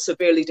you're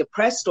severely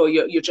depressed, or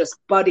your just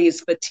body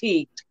is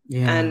fatigued?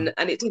 And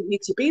it didn't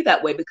need to be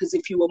that way, because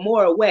if you were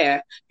more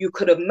aware, you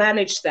could have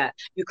managed that.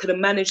 You could have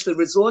managed the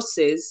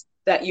resources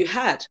that you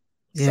had.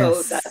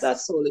 So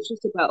that's all. It's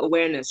just about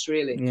awareness,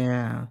 really.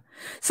 Yeah.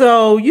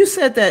 So you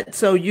said that,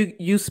 so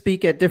you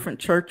speak at different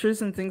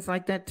churches and things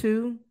like that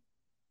too?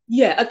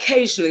 Yeah,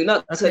 occasionally.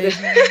 Not okay.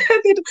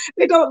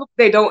 So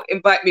they don't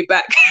invite me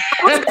back.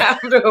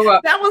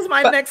 That was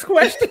my next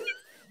question.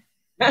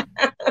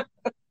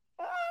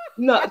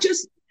 No,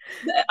 just,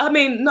 I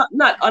mean,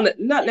 not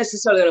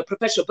necessarily on a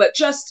professional, but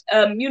just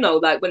you know,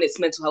 like when it's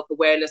mental health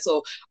awareness,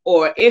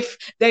 or if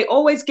they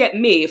always get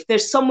me, if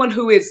there's someone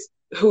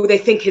who they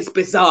think is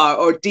bizarre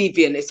or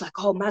deviant, it's like,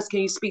 oh, Maz,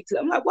 can you speak to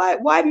them? I'm like,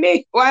 why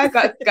me? Why I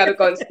gotta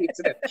go and speak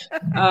to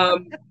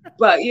them?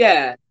 But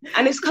yeah,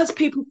 and it's because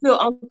people feel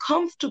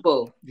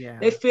uncomfortable. Yeah.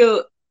 They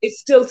feel it's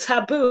still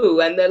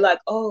taboo, and they're like,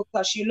 oh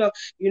gosh, you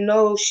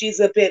know,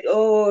 she's a bit,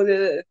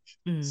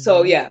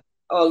 so yeah,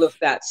 all of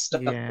that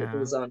stuff that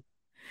goes on.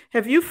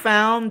 Have you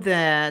found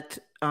that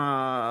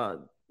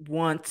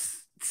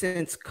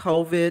since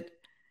COVID,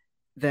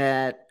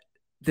 that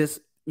this,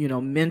 you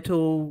know,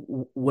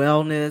 mental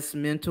wellness,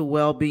 mental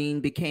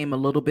well-being became a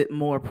little bit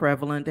more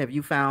prevalent? Have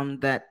you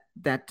found that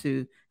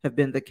to have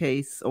been the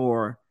case,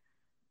 or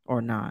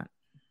not?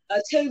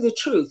 I'll tell you the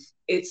truth.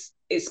 It's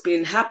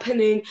been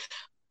happening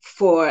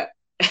for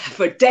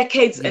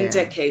decades and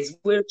decades.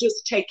 We're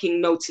just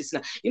taking notice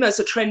now. You know, it's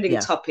a trending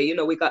topic. You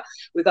know, we got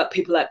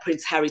people like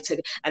Prince Harry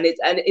and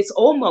it's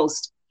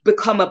almost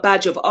become a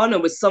badge of honor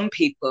with some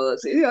people.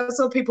 So, you know,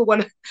 some people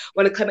want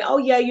to come in, oh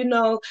yeah, you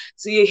know.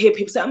 So you hear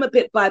people say, I'm a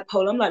bit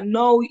bipolar. I'm like,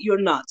 no, you're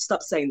not.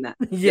 Stop saying that.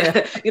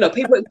 Yeah. You know,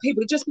 people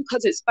just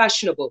because it's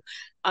fashionable.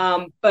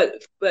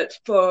 But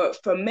for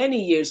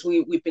many years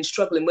we've been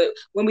struggling with,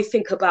 when we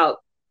think about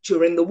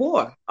during the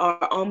war,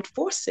 our armed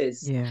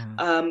forces. Yeah.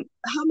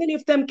 How many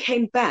of them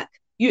came back?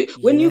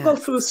 When you go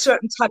through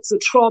certain types of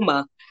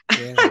trauma,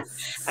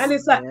 and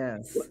it's like,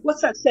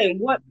 what's that saying?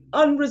 What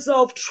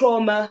unresolved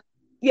trauma?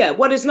 Yeah,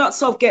 what is not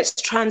solved gets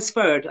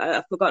transferred.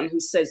 I've forgotten who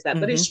says that,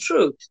 but it's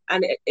true.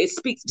 And it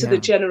speaks to the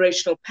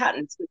generational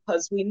patterns,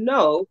 because we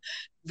know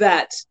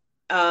that,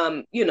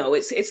 you know,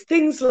 it's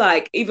things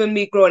like, even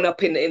me growing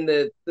up in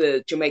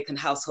the Jamaican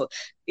household,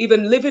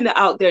 even living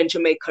out there in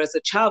Jamaica as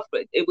a child,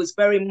 it was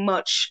very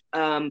much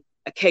a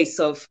case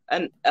of,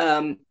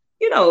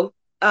 you know,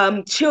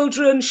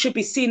 children should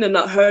be seen and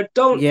not heard.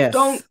 Don't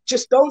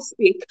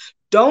speak,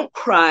 don't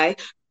cry,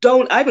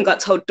 I even got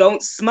told,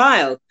 don't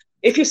smile.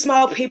 If you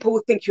smile, people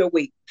will think you're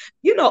weak.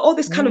 You know, all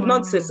this kind of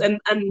nonsense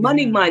and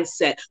money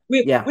mindset.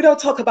 We don't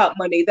talk about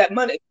money, that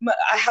money,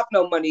 I have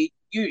no money.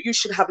 You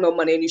should have no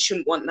money, and you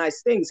shouldn't want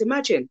nice things.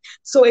 Imagine.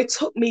 So it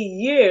took me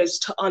years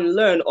to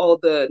unlearn all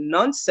the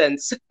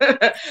nonsense.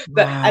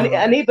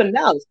 And even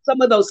now, some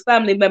of those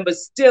family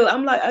members still,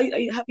 I'm like,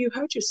 have you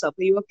hurt yourself?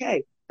 Are you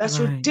okay? That's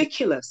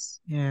ridiculous.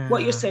 Yeah.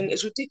 What you're saying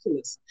is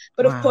ridiculous.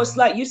 But of course,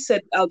 like you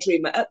said,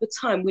 Aldrima, at the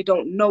time, we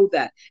don't know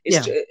that.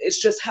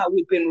 It's just how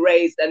we've been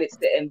raised, and it's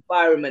the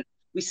environment.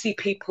 We see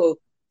people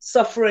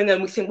suffering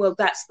and we think, well,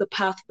 that's the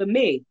path for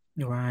me.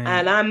 Right.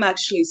 And I'm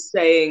actually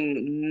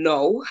saying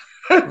no.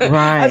 Right.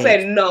 I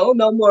say no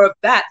more of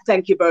that.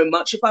 Thank you very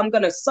much. If I'm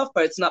going to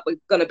suffer, it's not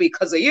going to be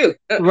because of you,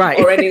 right?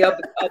 Or any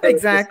other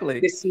exactly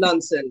this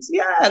nonsense.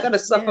 Yeah, I got to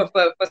suffer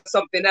for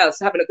something else,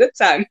 having a good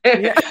time.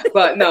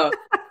 But no.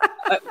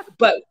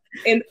 But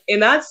in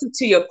answer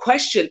to your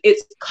question,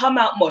 it's come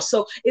out more.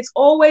 So it's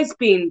always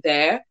been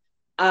there.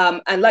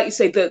 And like you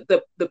say,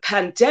 the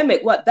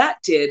pandemic, what that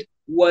did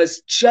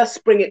was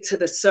just bring it to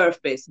the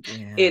surface.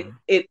 Yeah.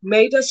 It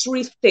made us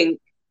rethink,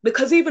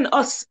 because even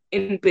us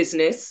in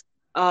business,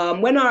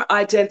 when our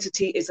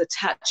identity is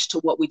attached to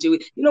what we do,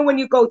 you know, when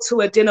you go to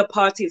a dinner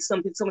party or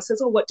something, someone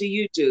says, oh, what do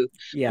you do?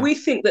 Yeah. We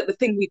think that the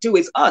thing we do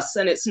is us,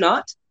 and it's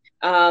not.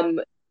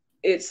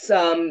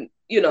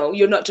 You know,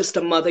 you're not just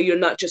a mother, you're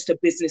not just a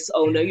business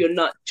owner, you're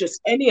not just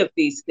any of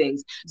these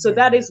things. So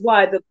that is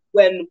why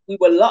when we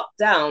were locked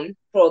down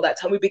for all that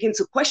time, we begin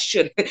to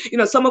question, you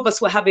know, some of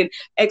us were having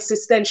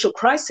existential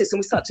crisis, and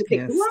we start to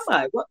think, who am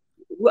I?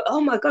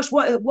 oh my gosh,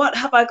 what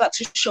have I got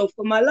to show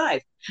for my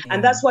life? Yeah.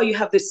 And that's why you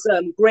have this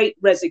great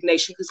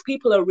resignation, because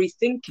people are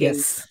rethinking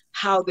Yes.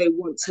 how they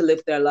want to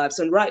live their lives,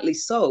 and rightly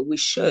so. We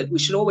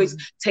should always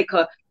Mhm. take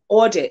a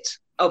audit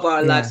of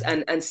our Yeah. lives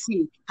and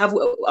see,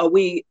 are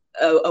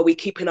we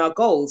keeping our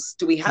goals?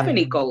 Do we have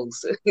any Yeah.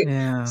 goals?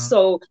 Yeah.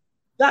 So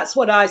that's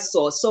what I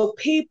saw. So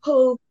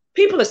people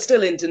are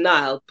still in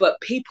denial, but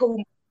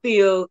people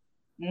feel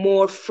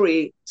more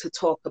free to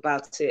talk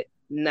about it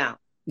now.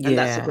 And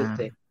that's a good Yeah.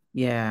 thing.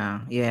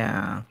 Yeah.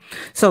 Yeah.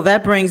 So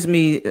that brings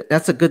me,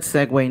 that's a good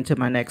segue into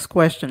my next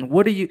question.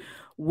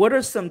 What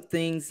are some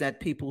things that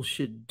people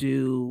should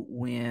do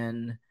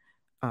when,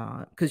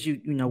 because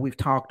we've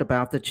talked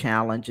about the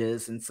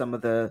challenges and some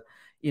of the,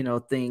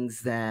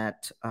 things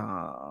that,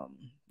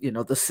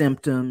 the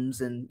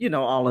symptoms and,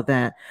 all of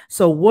that.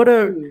 So what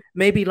are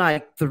maybe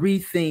like 3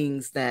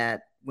 things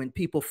that when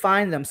people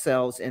find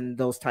themselves in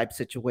those type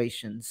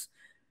situations,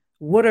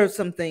 what are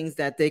some things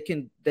that they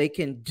can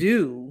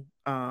do?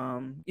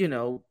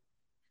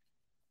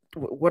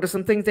 What are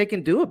some things they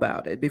can do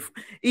about it?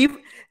 Even,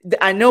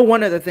 I know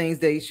one of the things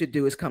they should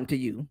do is come to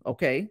you.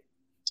 Okay.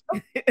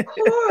 Of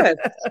course.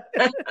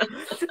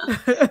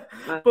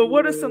 But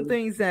what are some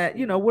things that,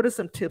 what are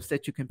some tips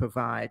that you can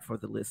provide for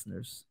the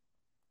listeners?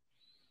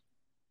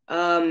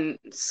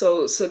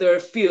 So there are a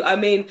few. I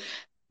mean,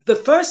 the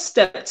first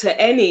step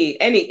to any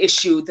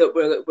issue that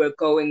we're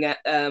going at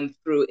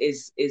through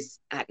is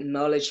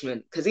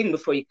acknowledgement. Because even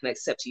before you can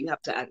accept it, you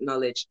have to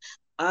acknowledge,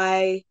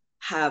 I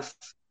have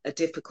a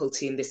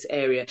difficulty in this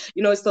area.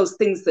 It's those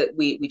things that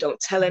we don't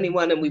tell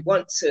anyone, and we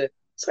want to,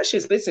 especially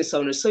as business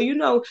owners. So you're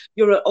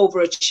an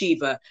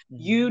overachiever.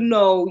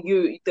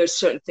 There's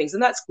certain things,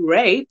 and that's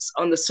great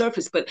on the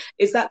surface. But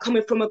is that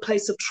coming from a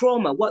place of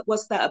trauma?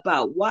 What's that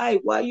about? Why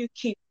you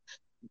keep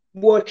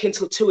working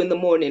till 2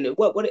 a.m?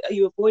 What are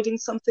you avoiding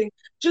something?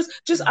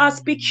 Just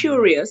ask, be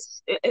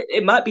curious.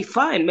 It might be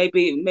fine.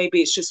 Maybe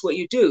it's just what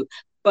you do,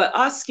 but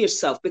ask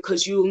yourself,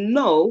 because you'll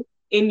know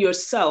in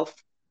yourself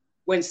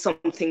when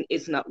something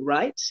is not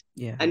right.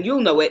 Yeah. And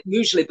you'll know it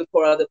usually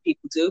before other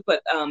people do.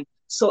 But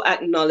so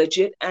acknowledge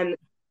it and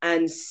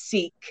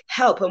seek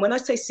help. And when I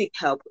say seek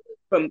help,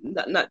 from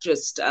not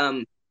just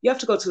you have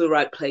to go to the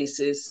right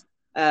places,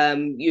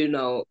 and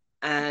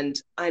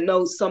I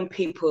know some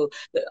people,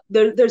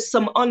 there's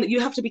some you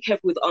have to be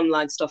careful with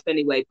online stuff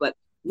anyway, but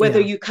whether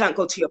you can't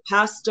go to your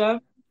pastor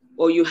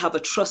or you have a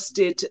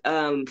trusted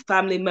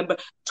family member,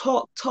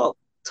 talk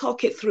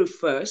it through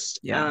first.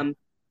 Yeah.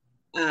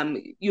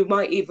 You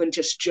might even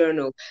just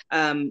journal.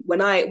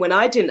 When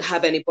I didn't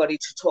have anybody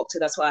to talk to,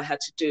 that's what I had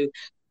to do.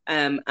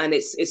 And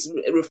it's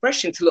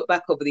refreshing to look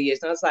back over the years.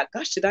 And I was like,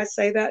 gosh, did I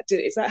say that?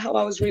 Is that how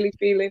I was really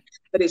feeling?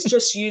 But it's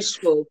just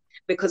useful,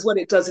 because what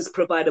it does is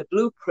provide a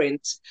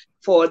blueprint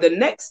for the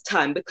next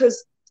time.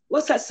 Because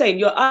what's that saying?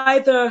 You're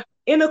either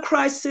in a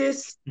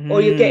crisis or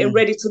you're getting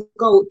ready to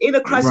go in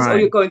a crisis, or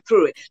you're going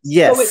through it.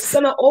 Yes. So it's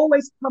going to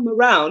always come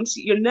around.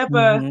 You're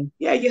never,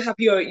 you have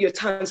your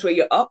times where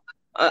you're up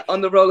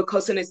on the roller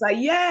coaster, and it's like,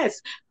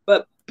 yes,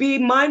 but be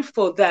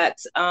mindful that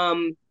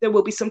there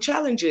will be some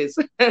challenges.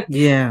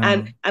 Yeah.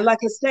 And like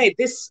I say,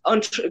 this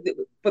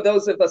for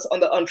those of us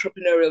on the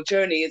entrepreneurial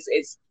journey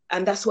is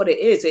and that's what it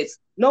is. It's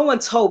no one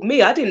told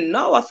me. I didn't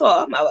know. I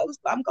thought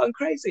I'm going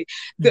crazy.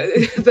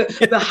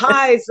 The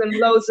highs and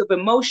lows of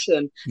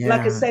emotion. Yeah.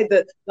 Like I say,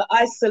 the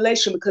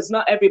isolation, because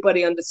not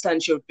everybody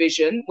understands your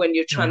vision when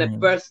you're trying to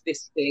birth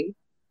this thing.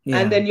 Yeah.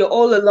 And then you're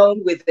all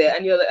alone with it,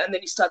 and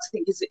then you start to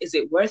think, is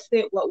it worth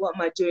it? What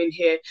am I doing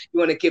here? You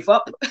want to give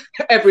up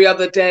every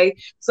other day.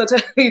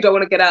 Sometimes you don't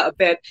want to get out of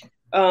bed.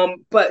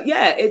 But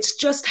yeah, it's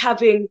just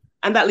having,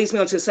 and that leads me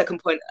on to the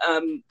second point,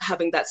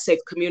 having that safe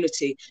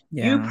community.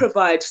 Yeah. You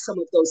provide some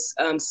of those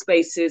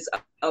spaces,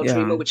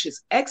 Eldrima, which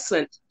is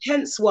excellent.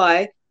 Hence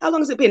why, how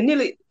long has it been?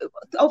 Nearly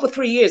over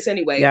 3 years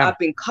anyway. Yeah. I've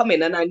been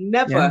coming, and I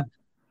never,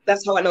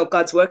 that's how I know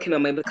God's working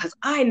on me, because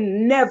I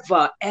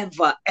never,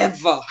 ever,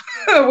 ever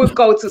would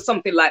go to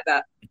something like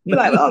that. Be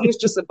like, oh, it's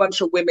just a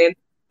bunch of women.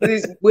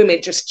 These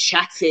women just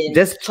chatting,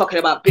 just talking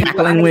about business.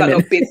 I haven't got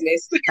no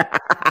business.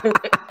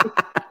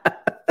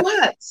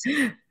 What?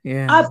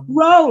 Yeah. I've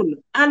grown,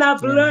 and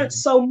I've learned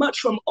so much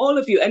from all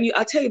of you. And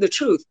I tell you the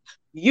truth,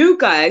 you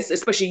guys,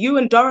 especially you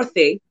and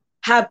Dorothy,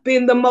 have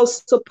been the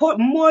most support,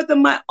 more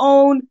than my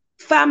own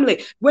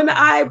family. When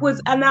I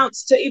was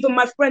announced to even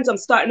my friends I'm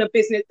starting a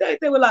business,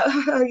 they were like,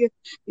 oh,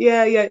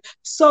 yeah,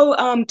 so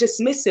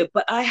dismissive.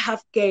 But I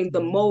have gained the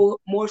more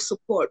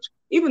support,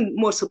 even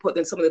more support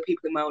than some of the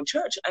people in my own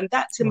church, and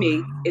that to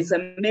me is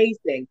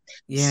amazing.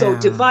 Yeah. So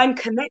divine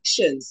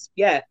connections,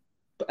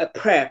 a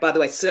prayer, by the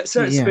way,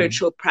 certain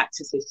spiritual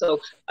practices. So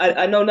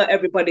I know not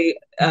everybody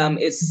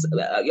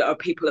are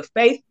people of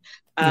faith.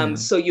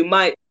 So you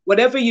might,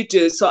 whatever you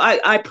do. So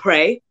I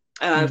pray.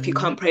 If you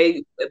can't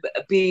pray,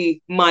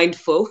 be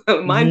mindful,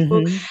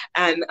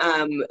 and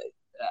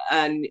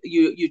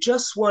you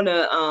just want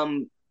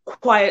to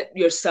quiet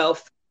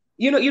yourself.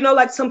 You know,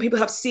 like some people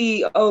have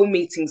CEO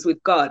meetings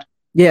with God.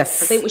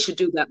 Yes, I think we should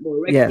do that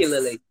more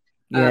regularly.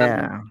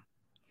 Yes.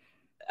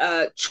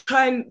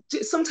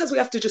 sometimes we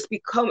have to just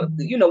become,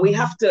 we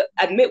have to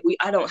admit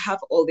I don't have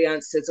all the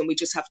answers, and we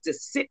just have to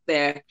sit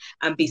there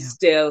and be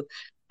still.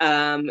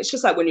 It's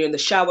just like when you're in the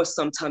shower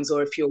sometimes,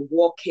 or if you're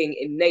walking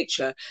in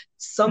nature,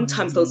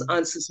 sometimes those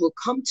answers will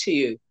come to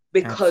you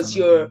because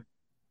you're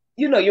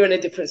in a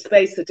different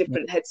space, a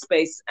different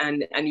headspace,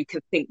 and you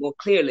can think more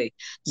clearly.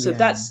 So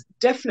that's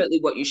definitely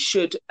what you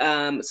should,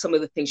 some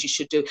of the things you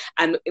should do.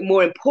 And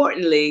more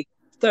importantly,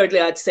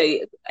 thirdly, I'd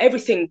say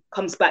everything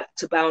comes back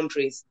to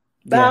boundaries.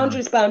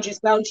 Boundaries.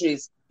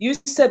 You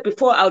said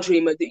before,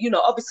 Aldrima,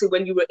 that, obviously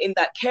when you were in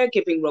that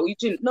caregiving role, you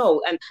didn't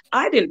know. And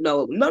I didn't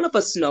know. None of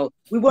us know.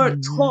 We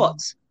weren't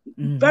taught.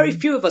 Very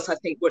few of us, I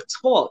think, were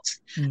taught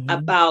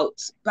about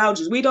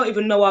boundaries. We don't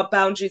even know our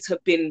boundaries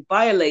have been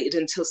violated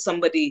until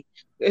somebody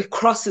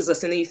crosses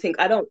us, and then you think,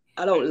 I don't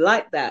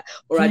like that,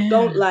 or I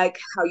don't like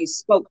how you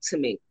spoke to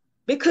me.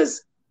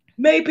 Because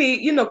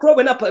maybe,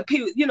 growing up,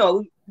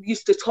 people,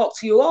 used to talk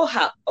to you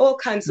all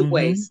kinds of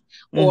ways,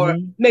 or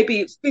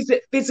maybe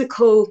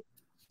physical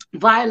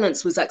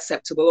violence was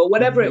acceptable, or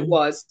whatever it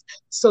was,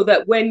 so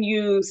that when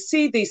you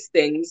see these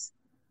things,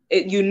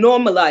 you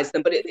normalize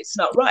them, but it's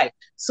not right.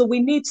 So we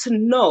need to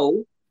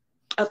know,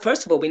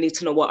 first of all, we need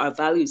to know what our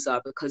values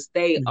are, because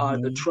they are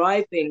the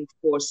driving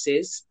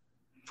forces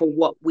for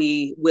what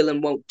we will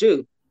and won't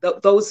do.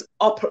 Those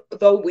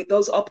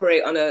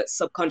operate on a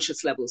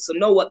subconscious level. So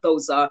know what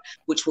those are,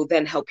 which will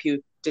then help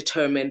you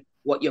determine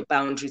what your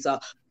boundaries are.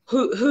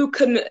 Who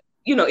can,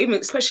 even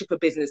especially for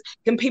business,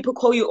 can people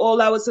call you all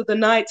hours of the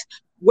night?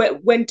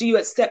 When do you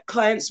accept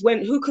clients?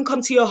 Who can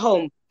come to your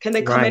home? Can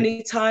they come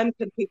anytime?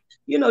 Can people,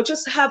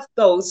 just have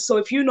those. So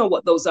if you know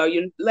what those are,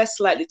 you're less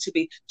likely to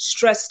be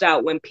stressed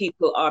out when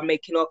people are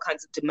making all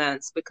kinds of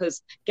demands,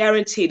 because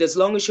guaranteed, as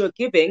long as you're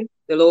giving,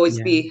 there'll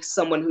always be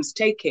someone who's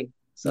taking.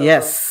 So,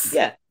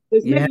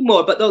 there's many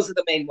more, but those are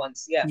the main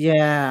ones.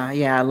 Yeah.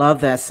 I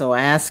love that. So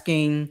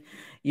asking,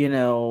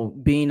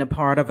 being a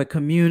part of a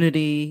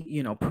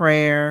community,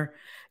 prayer,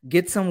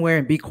 get somewhere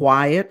and be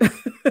quiet.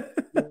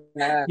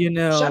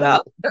 Shut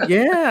up.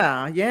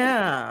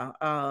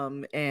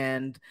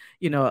 And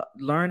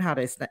learn how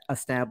to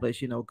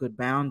establish good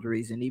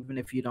boundaries. And even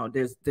if you don't,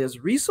 there's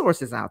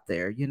resources out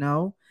there,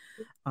 and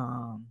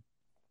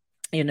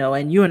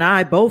you and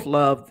I both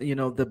love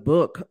the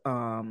book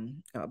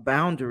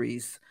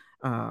Boundaries.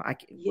 I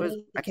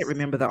can't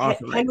remember the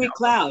author. Henry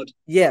Cloud.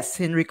 Yes,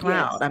 Henry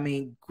Cloud. Yes. I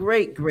mean,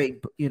 great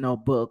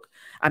book.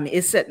 I mean,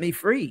 it set me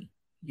free,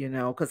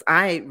 because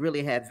I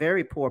really had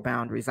very poor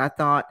boundaries. I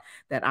thought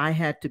that I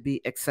had to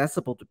be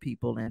accessible to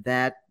people, and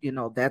that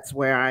that's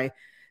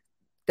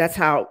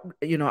how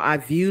I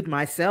viewed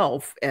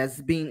myself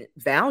as being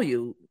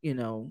value,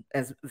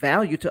 as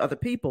value to other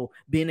people,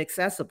 being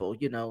accessible,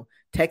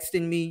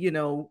 texting me,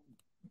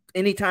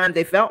 anytime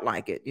they felt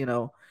like it,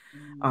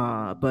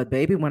 but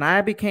baby, when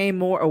I became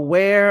more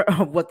aware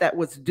of what that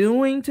was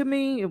doing to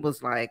me, it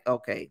was like,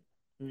 okay,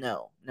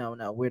 no,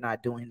 we're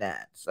not doing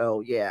that.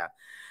 So yeah.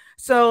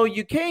 So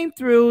you came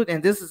through,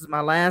 and this is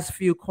my last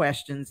few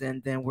questions,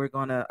 and then we're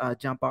gonna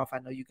jump off. I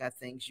know you got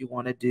things you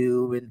want to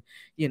do, and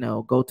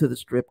go to the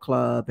strip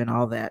club and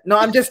all that. No,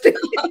 I'm just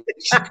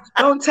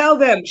don't tell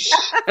them.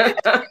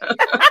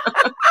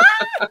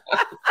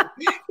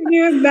 Can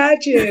you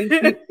imagine?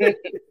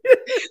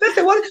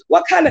 Listen,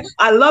 what kind of?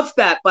 I love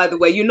that, by the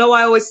way.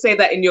 I always say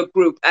that in your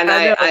group, and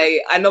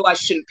I know I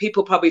shouldn't.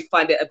 People probably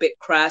find it a bit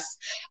crass,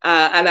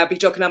 and I'd be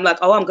joking. I'm like,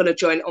 oh, I'm gonna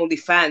join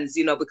OnlyFans,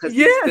 because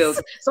these bills.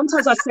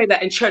 Sometimes I say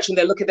that in church, and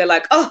they're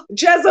like, oh,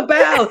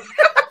 Jezebel.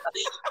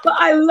 But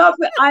I love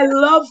it. I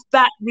love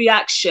that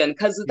reaction,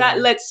 because that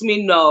lets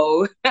me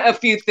know a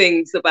few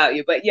things about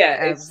you. But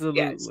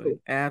absolutely, it's cool.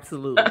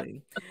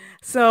 Absolutely.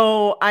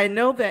 So I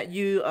know that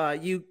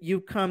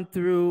you come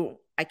through.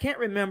 I can't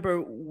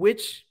remember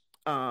which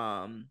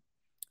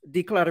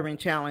decluttering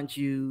challenge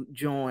you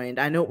joined.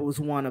 I know it was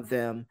one of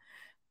them.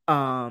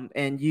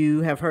 And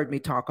you have heard me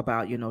talk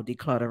about,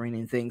 decluttering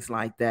and things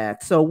like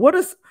that. So what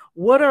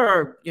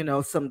are,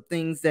 some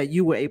things that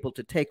you were able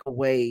to take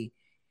away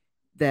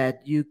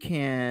that you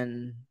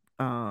can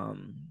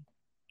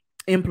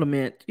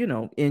implement,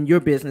 in your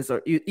business,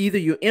 or either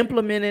you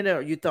implemented it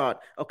or you thought,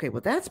 okay,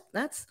 well, that's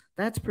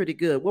pretty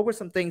good. What were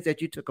some things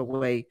that you took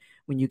away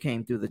when you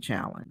came through the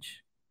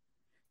challenge?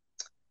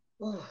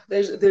 Oh,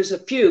 there's a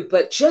few,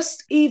 but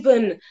just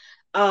even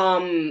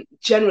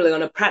generally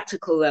on a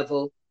practical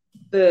level,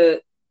 when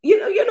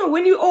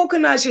you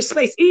organize your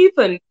space,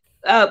 even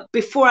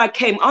before I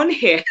came on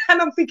here,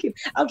 and I'm thinking,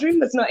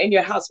 Aldrima's not in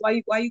your house.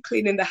 Why are you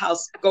cleaning the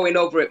house, going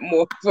over it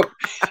more?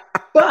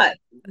 But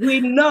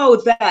we know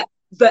that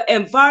the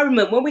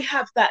environment, when we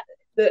have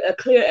a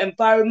clear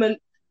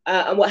environment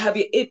and what have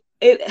you,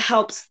 it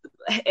helps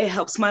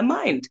my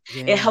mind.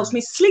 Yeah. It helps me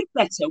sleep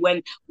better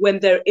when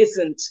there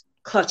isn't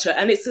clutter.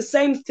 And it's the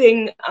same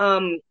thing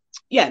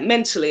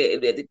mentally,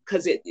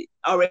 because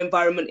our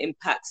environment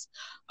impacts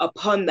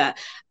upon that.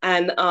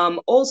 And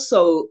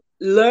also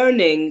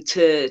learning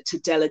to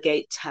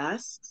delegate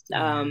tasks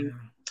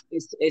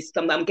is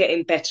something. I'm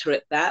getting better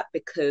at that,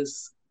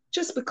 because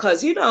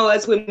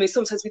as women,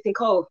 sometimes we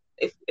think, oh,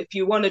 if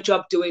you want a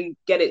job doing,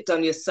 get it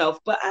done yourself.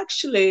 But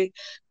actually,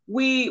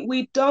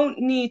 we don't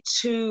need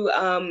to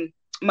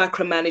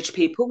micromanage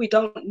people. We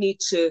don't need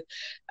to,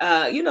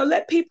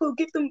 let people,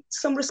 give them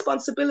some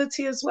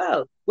responsibility as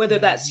well, whether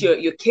that's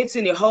your kids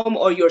in your home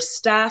or your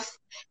staff,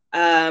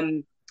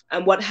 and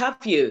what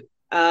have you.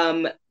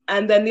 And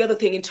then the other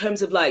thing in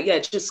terms of like,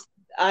 just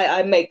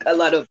I make a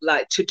lot of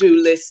like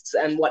to-do lists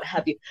and what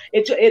have you.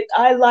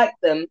 I like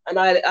them, and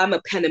I'm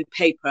a pen and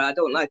paper. I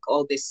don't like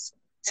all this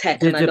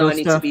tech, digital and I know I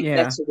need stuff, to be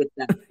better with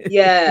that.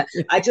 Yeah,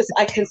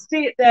 I can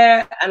see it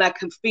there and I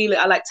can feel it.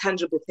 I like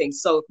tangible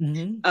things. So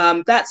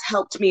that's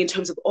helped me in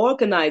terms of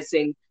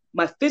organizing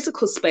my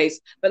physical space.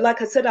 But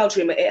like I said,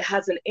 Aldrima, it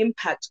has an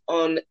impact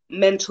on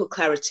mental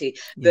clarity.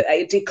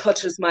 It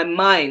declutters my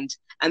mind,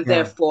 and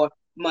therefore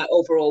my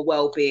overall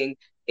well-being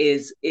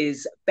is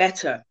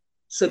better.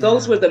 So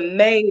those were the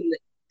main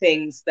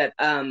things that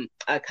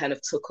I kind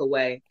of took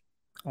away.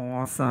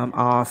 Awesome.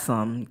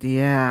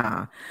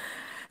 Yeah.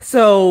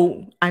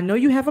 So I know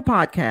you have a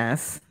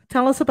podcast.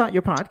 Tell us about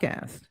your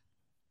podcast.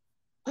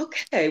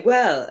 Okay,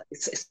 well,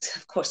 it's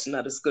of course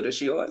not as good as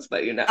yours,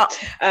 but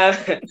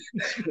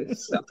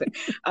stop it.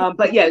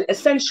 But yeah,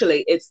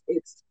 essentially, it's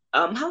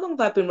how long have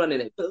I been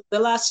running it? The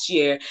last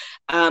year.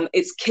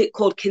 It's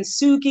called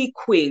Kintsugi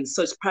Queens,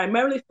 so it's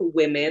primarily for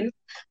women,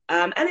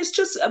 and it's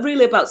just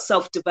really about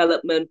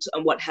self-development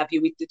and what have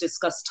you. We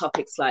discuss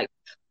topics like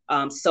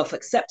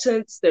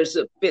self-acceptance. There's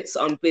bits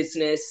on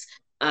business.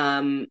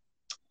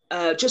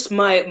 Just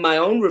my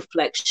own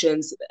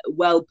reflections,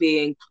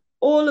 well-being,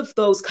 all of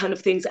those kind of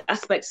things,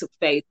 aspects of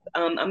faith.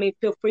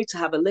 Feel free to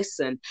have a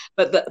listen.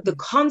 But the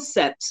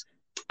concept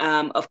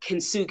of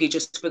kintsugi,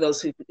 just for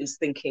those who is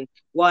thinking,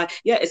 why?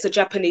 Yeah, it's a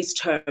Japanese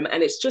term,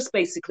 and it's just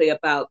basically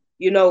about,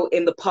 in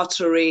the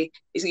pottery,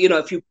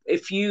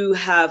 if you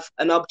have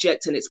an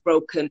object and it's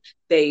broken,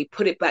 they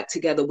put it back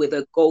together with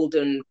a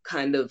golden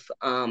kind of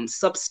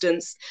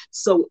substance.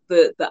 So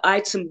the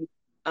item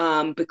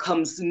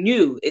becomes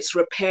new, it's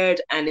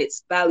repaired, and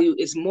its value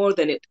is more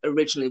than it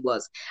originally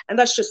was. And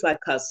that's just like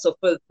us. So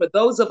for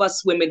those of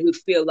us women who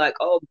feel like,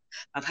 oh,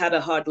 I've had a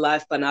hard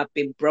life and I've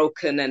been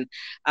broken and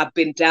I've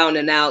been down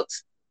and out,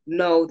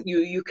 no,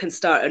 you can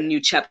start a new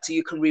chapter.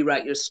 You can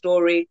rewrite your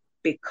story,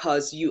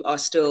 because you are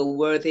still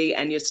worthy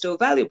and you're still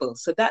valuable.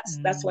 So that's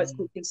why it's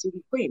called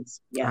Kintsugi Queens.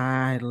 Yeah.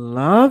 I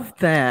love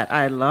that.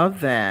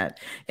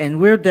 And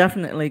we're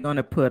definitely going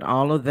to put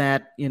all of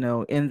that,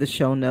 in the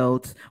show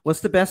notes. What's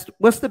the best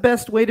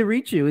way to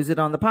reach you? Is it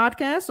on the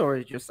podcast or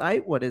is your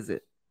site? What is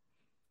it?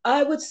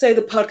 I would say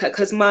the podcast,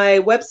 because my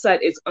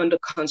website is under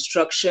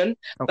construction.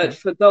 Okay. But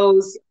for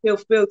those, feel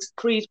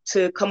free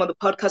to come on the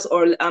podcast,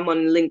 or I'm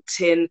on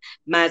LinkedIn,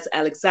 Maz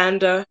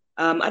Alexander.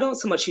 I don't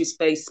so much use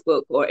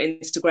Facebook or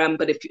Instagram,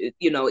 but if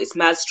it's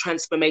Maz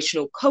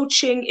Transformational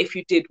Coaching, if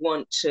you did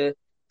want to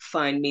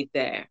find me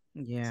there.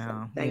 Yeah.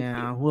 So, thank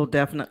you. We'll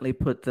definitely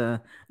put the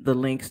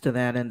links to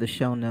that in the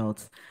show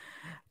notes.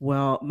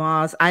 Well,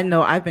 Maz, I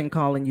know I've been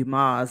calling you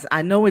Maz.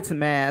 I know it's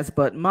Maz,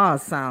 but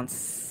Maz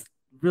sounds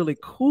really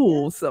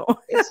cool. So,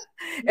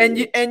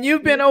 and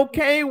you've been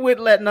okay with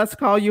letting us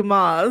call you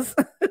Maz.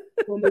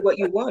 Tell me what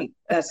you want.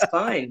 That's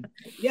fine.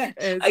 Yeah.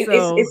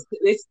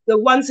 It's the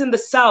ones in the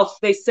South,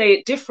 they say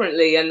it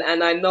differently. And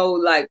I know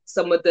like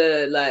some of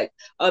the like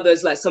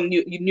others, like some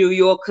New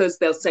Yorkers,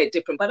 they'll say it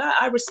different, but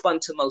I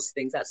respond to most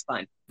things. That's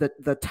fine.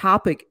 The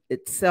topic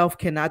itself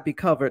cannot be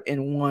covered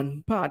in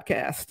one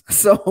podcast.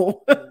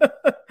 So,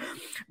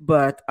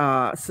 but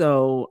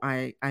so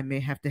I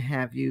may have to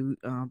have you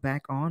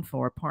back on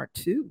for part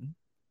 2.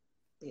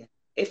 Yeah.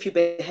 If you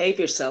behave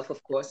yourself,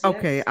 of course.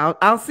 Okay. Yes.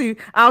 I'll see.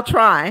 I'll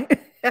try.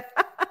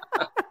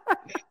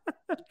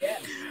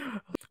 Yes.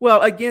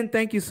 Well, again,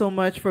 thank you so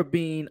much for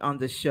being on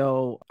the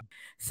show.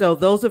 So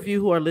those of you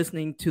who are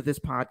listening to this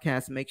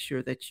podcast, make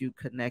sure that you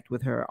connect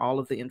with her. All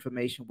of the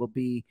information will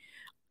be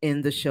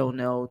in the show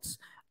notes.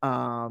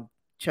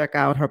 Check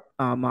out her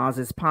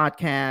Maz's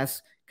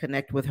podcast,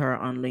 connect with her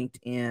on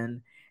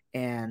LinkedIn,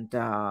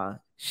 and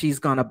she's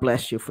going to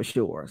bless you for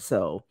sure.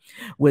 So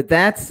with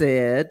that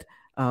said,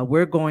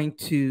 we're going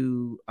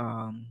to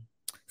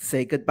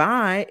say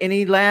goodbye.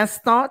 Any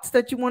last thoughts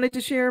that you wanted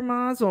to share,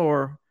 Maz,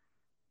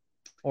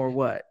 or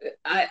what?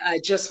 I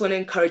just want to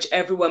encourage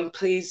everyone,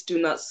 please do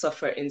not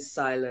suffer in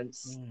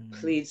silence.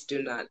 Please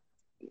do not,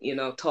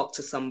 talk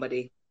to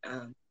somebody.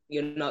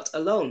 You're not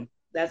alone.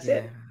 That's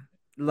it.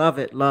 Love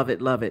it.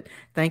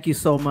 Thank you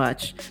so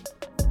much.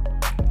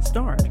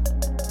 Start by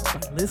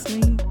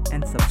listening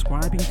and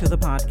subscribing to the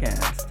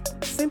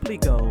podcast. Simply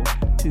go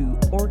to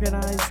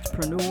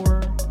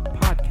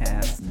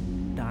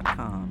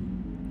organizedpreneurpodcast.com.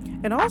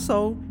 And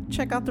also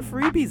check out the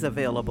freebies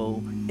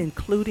available,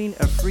 including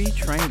a free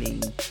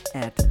training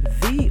at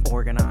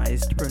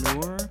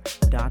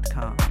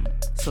theorganizedpreneur.com.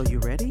 So you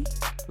ready?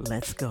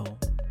 Let's go.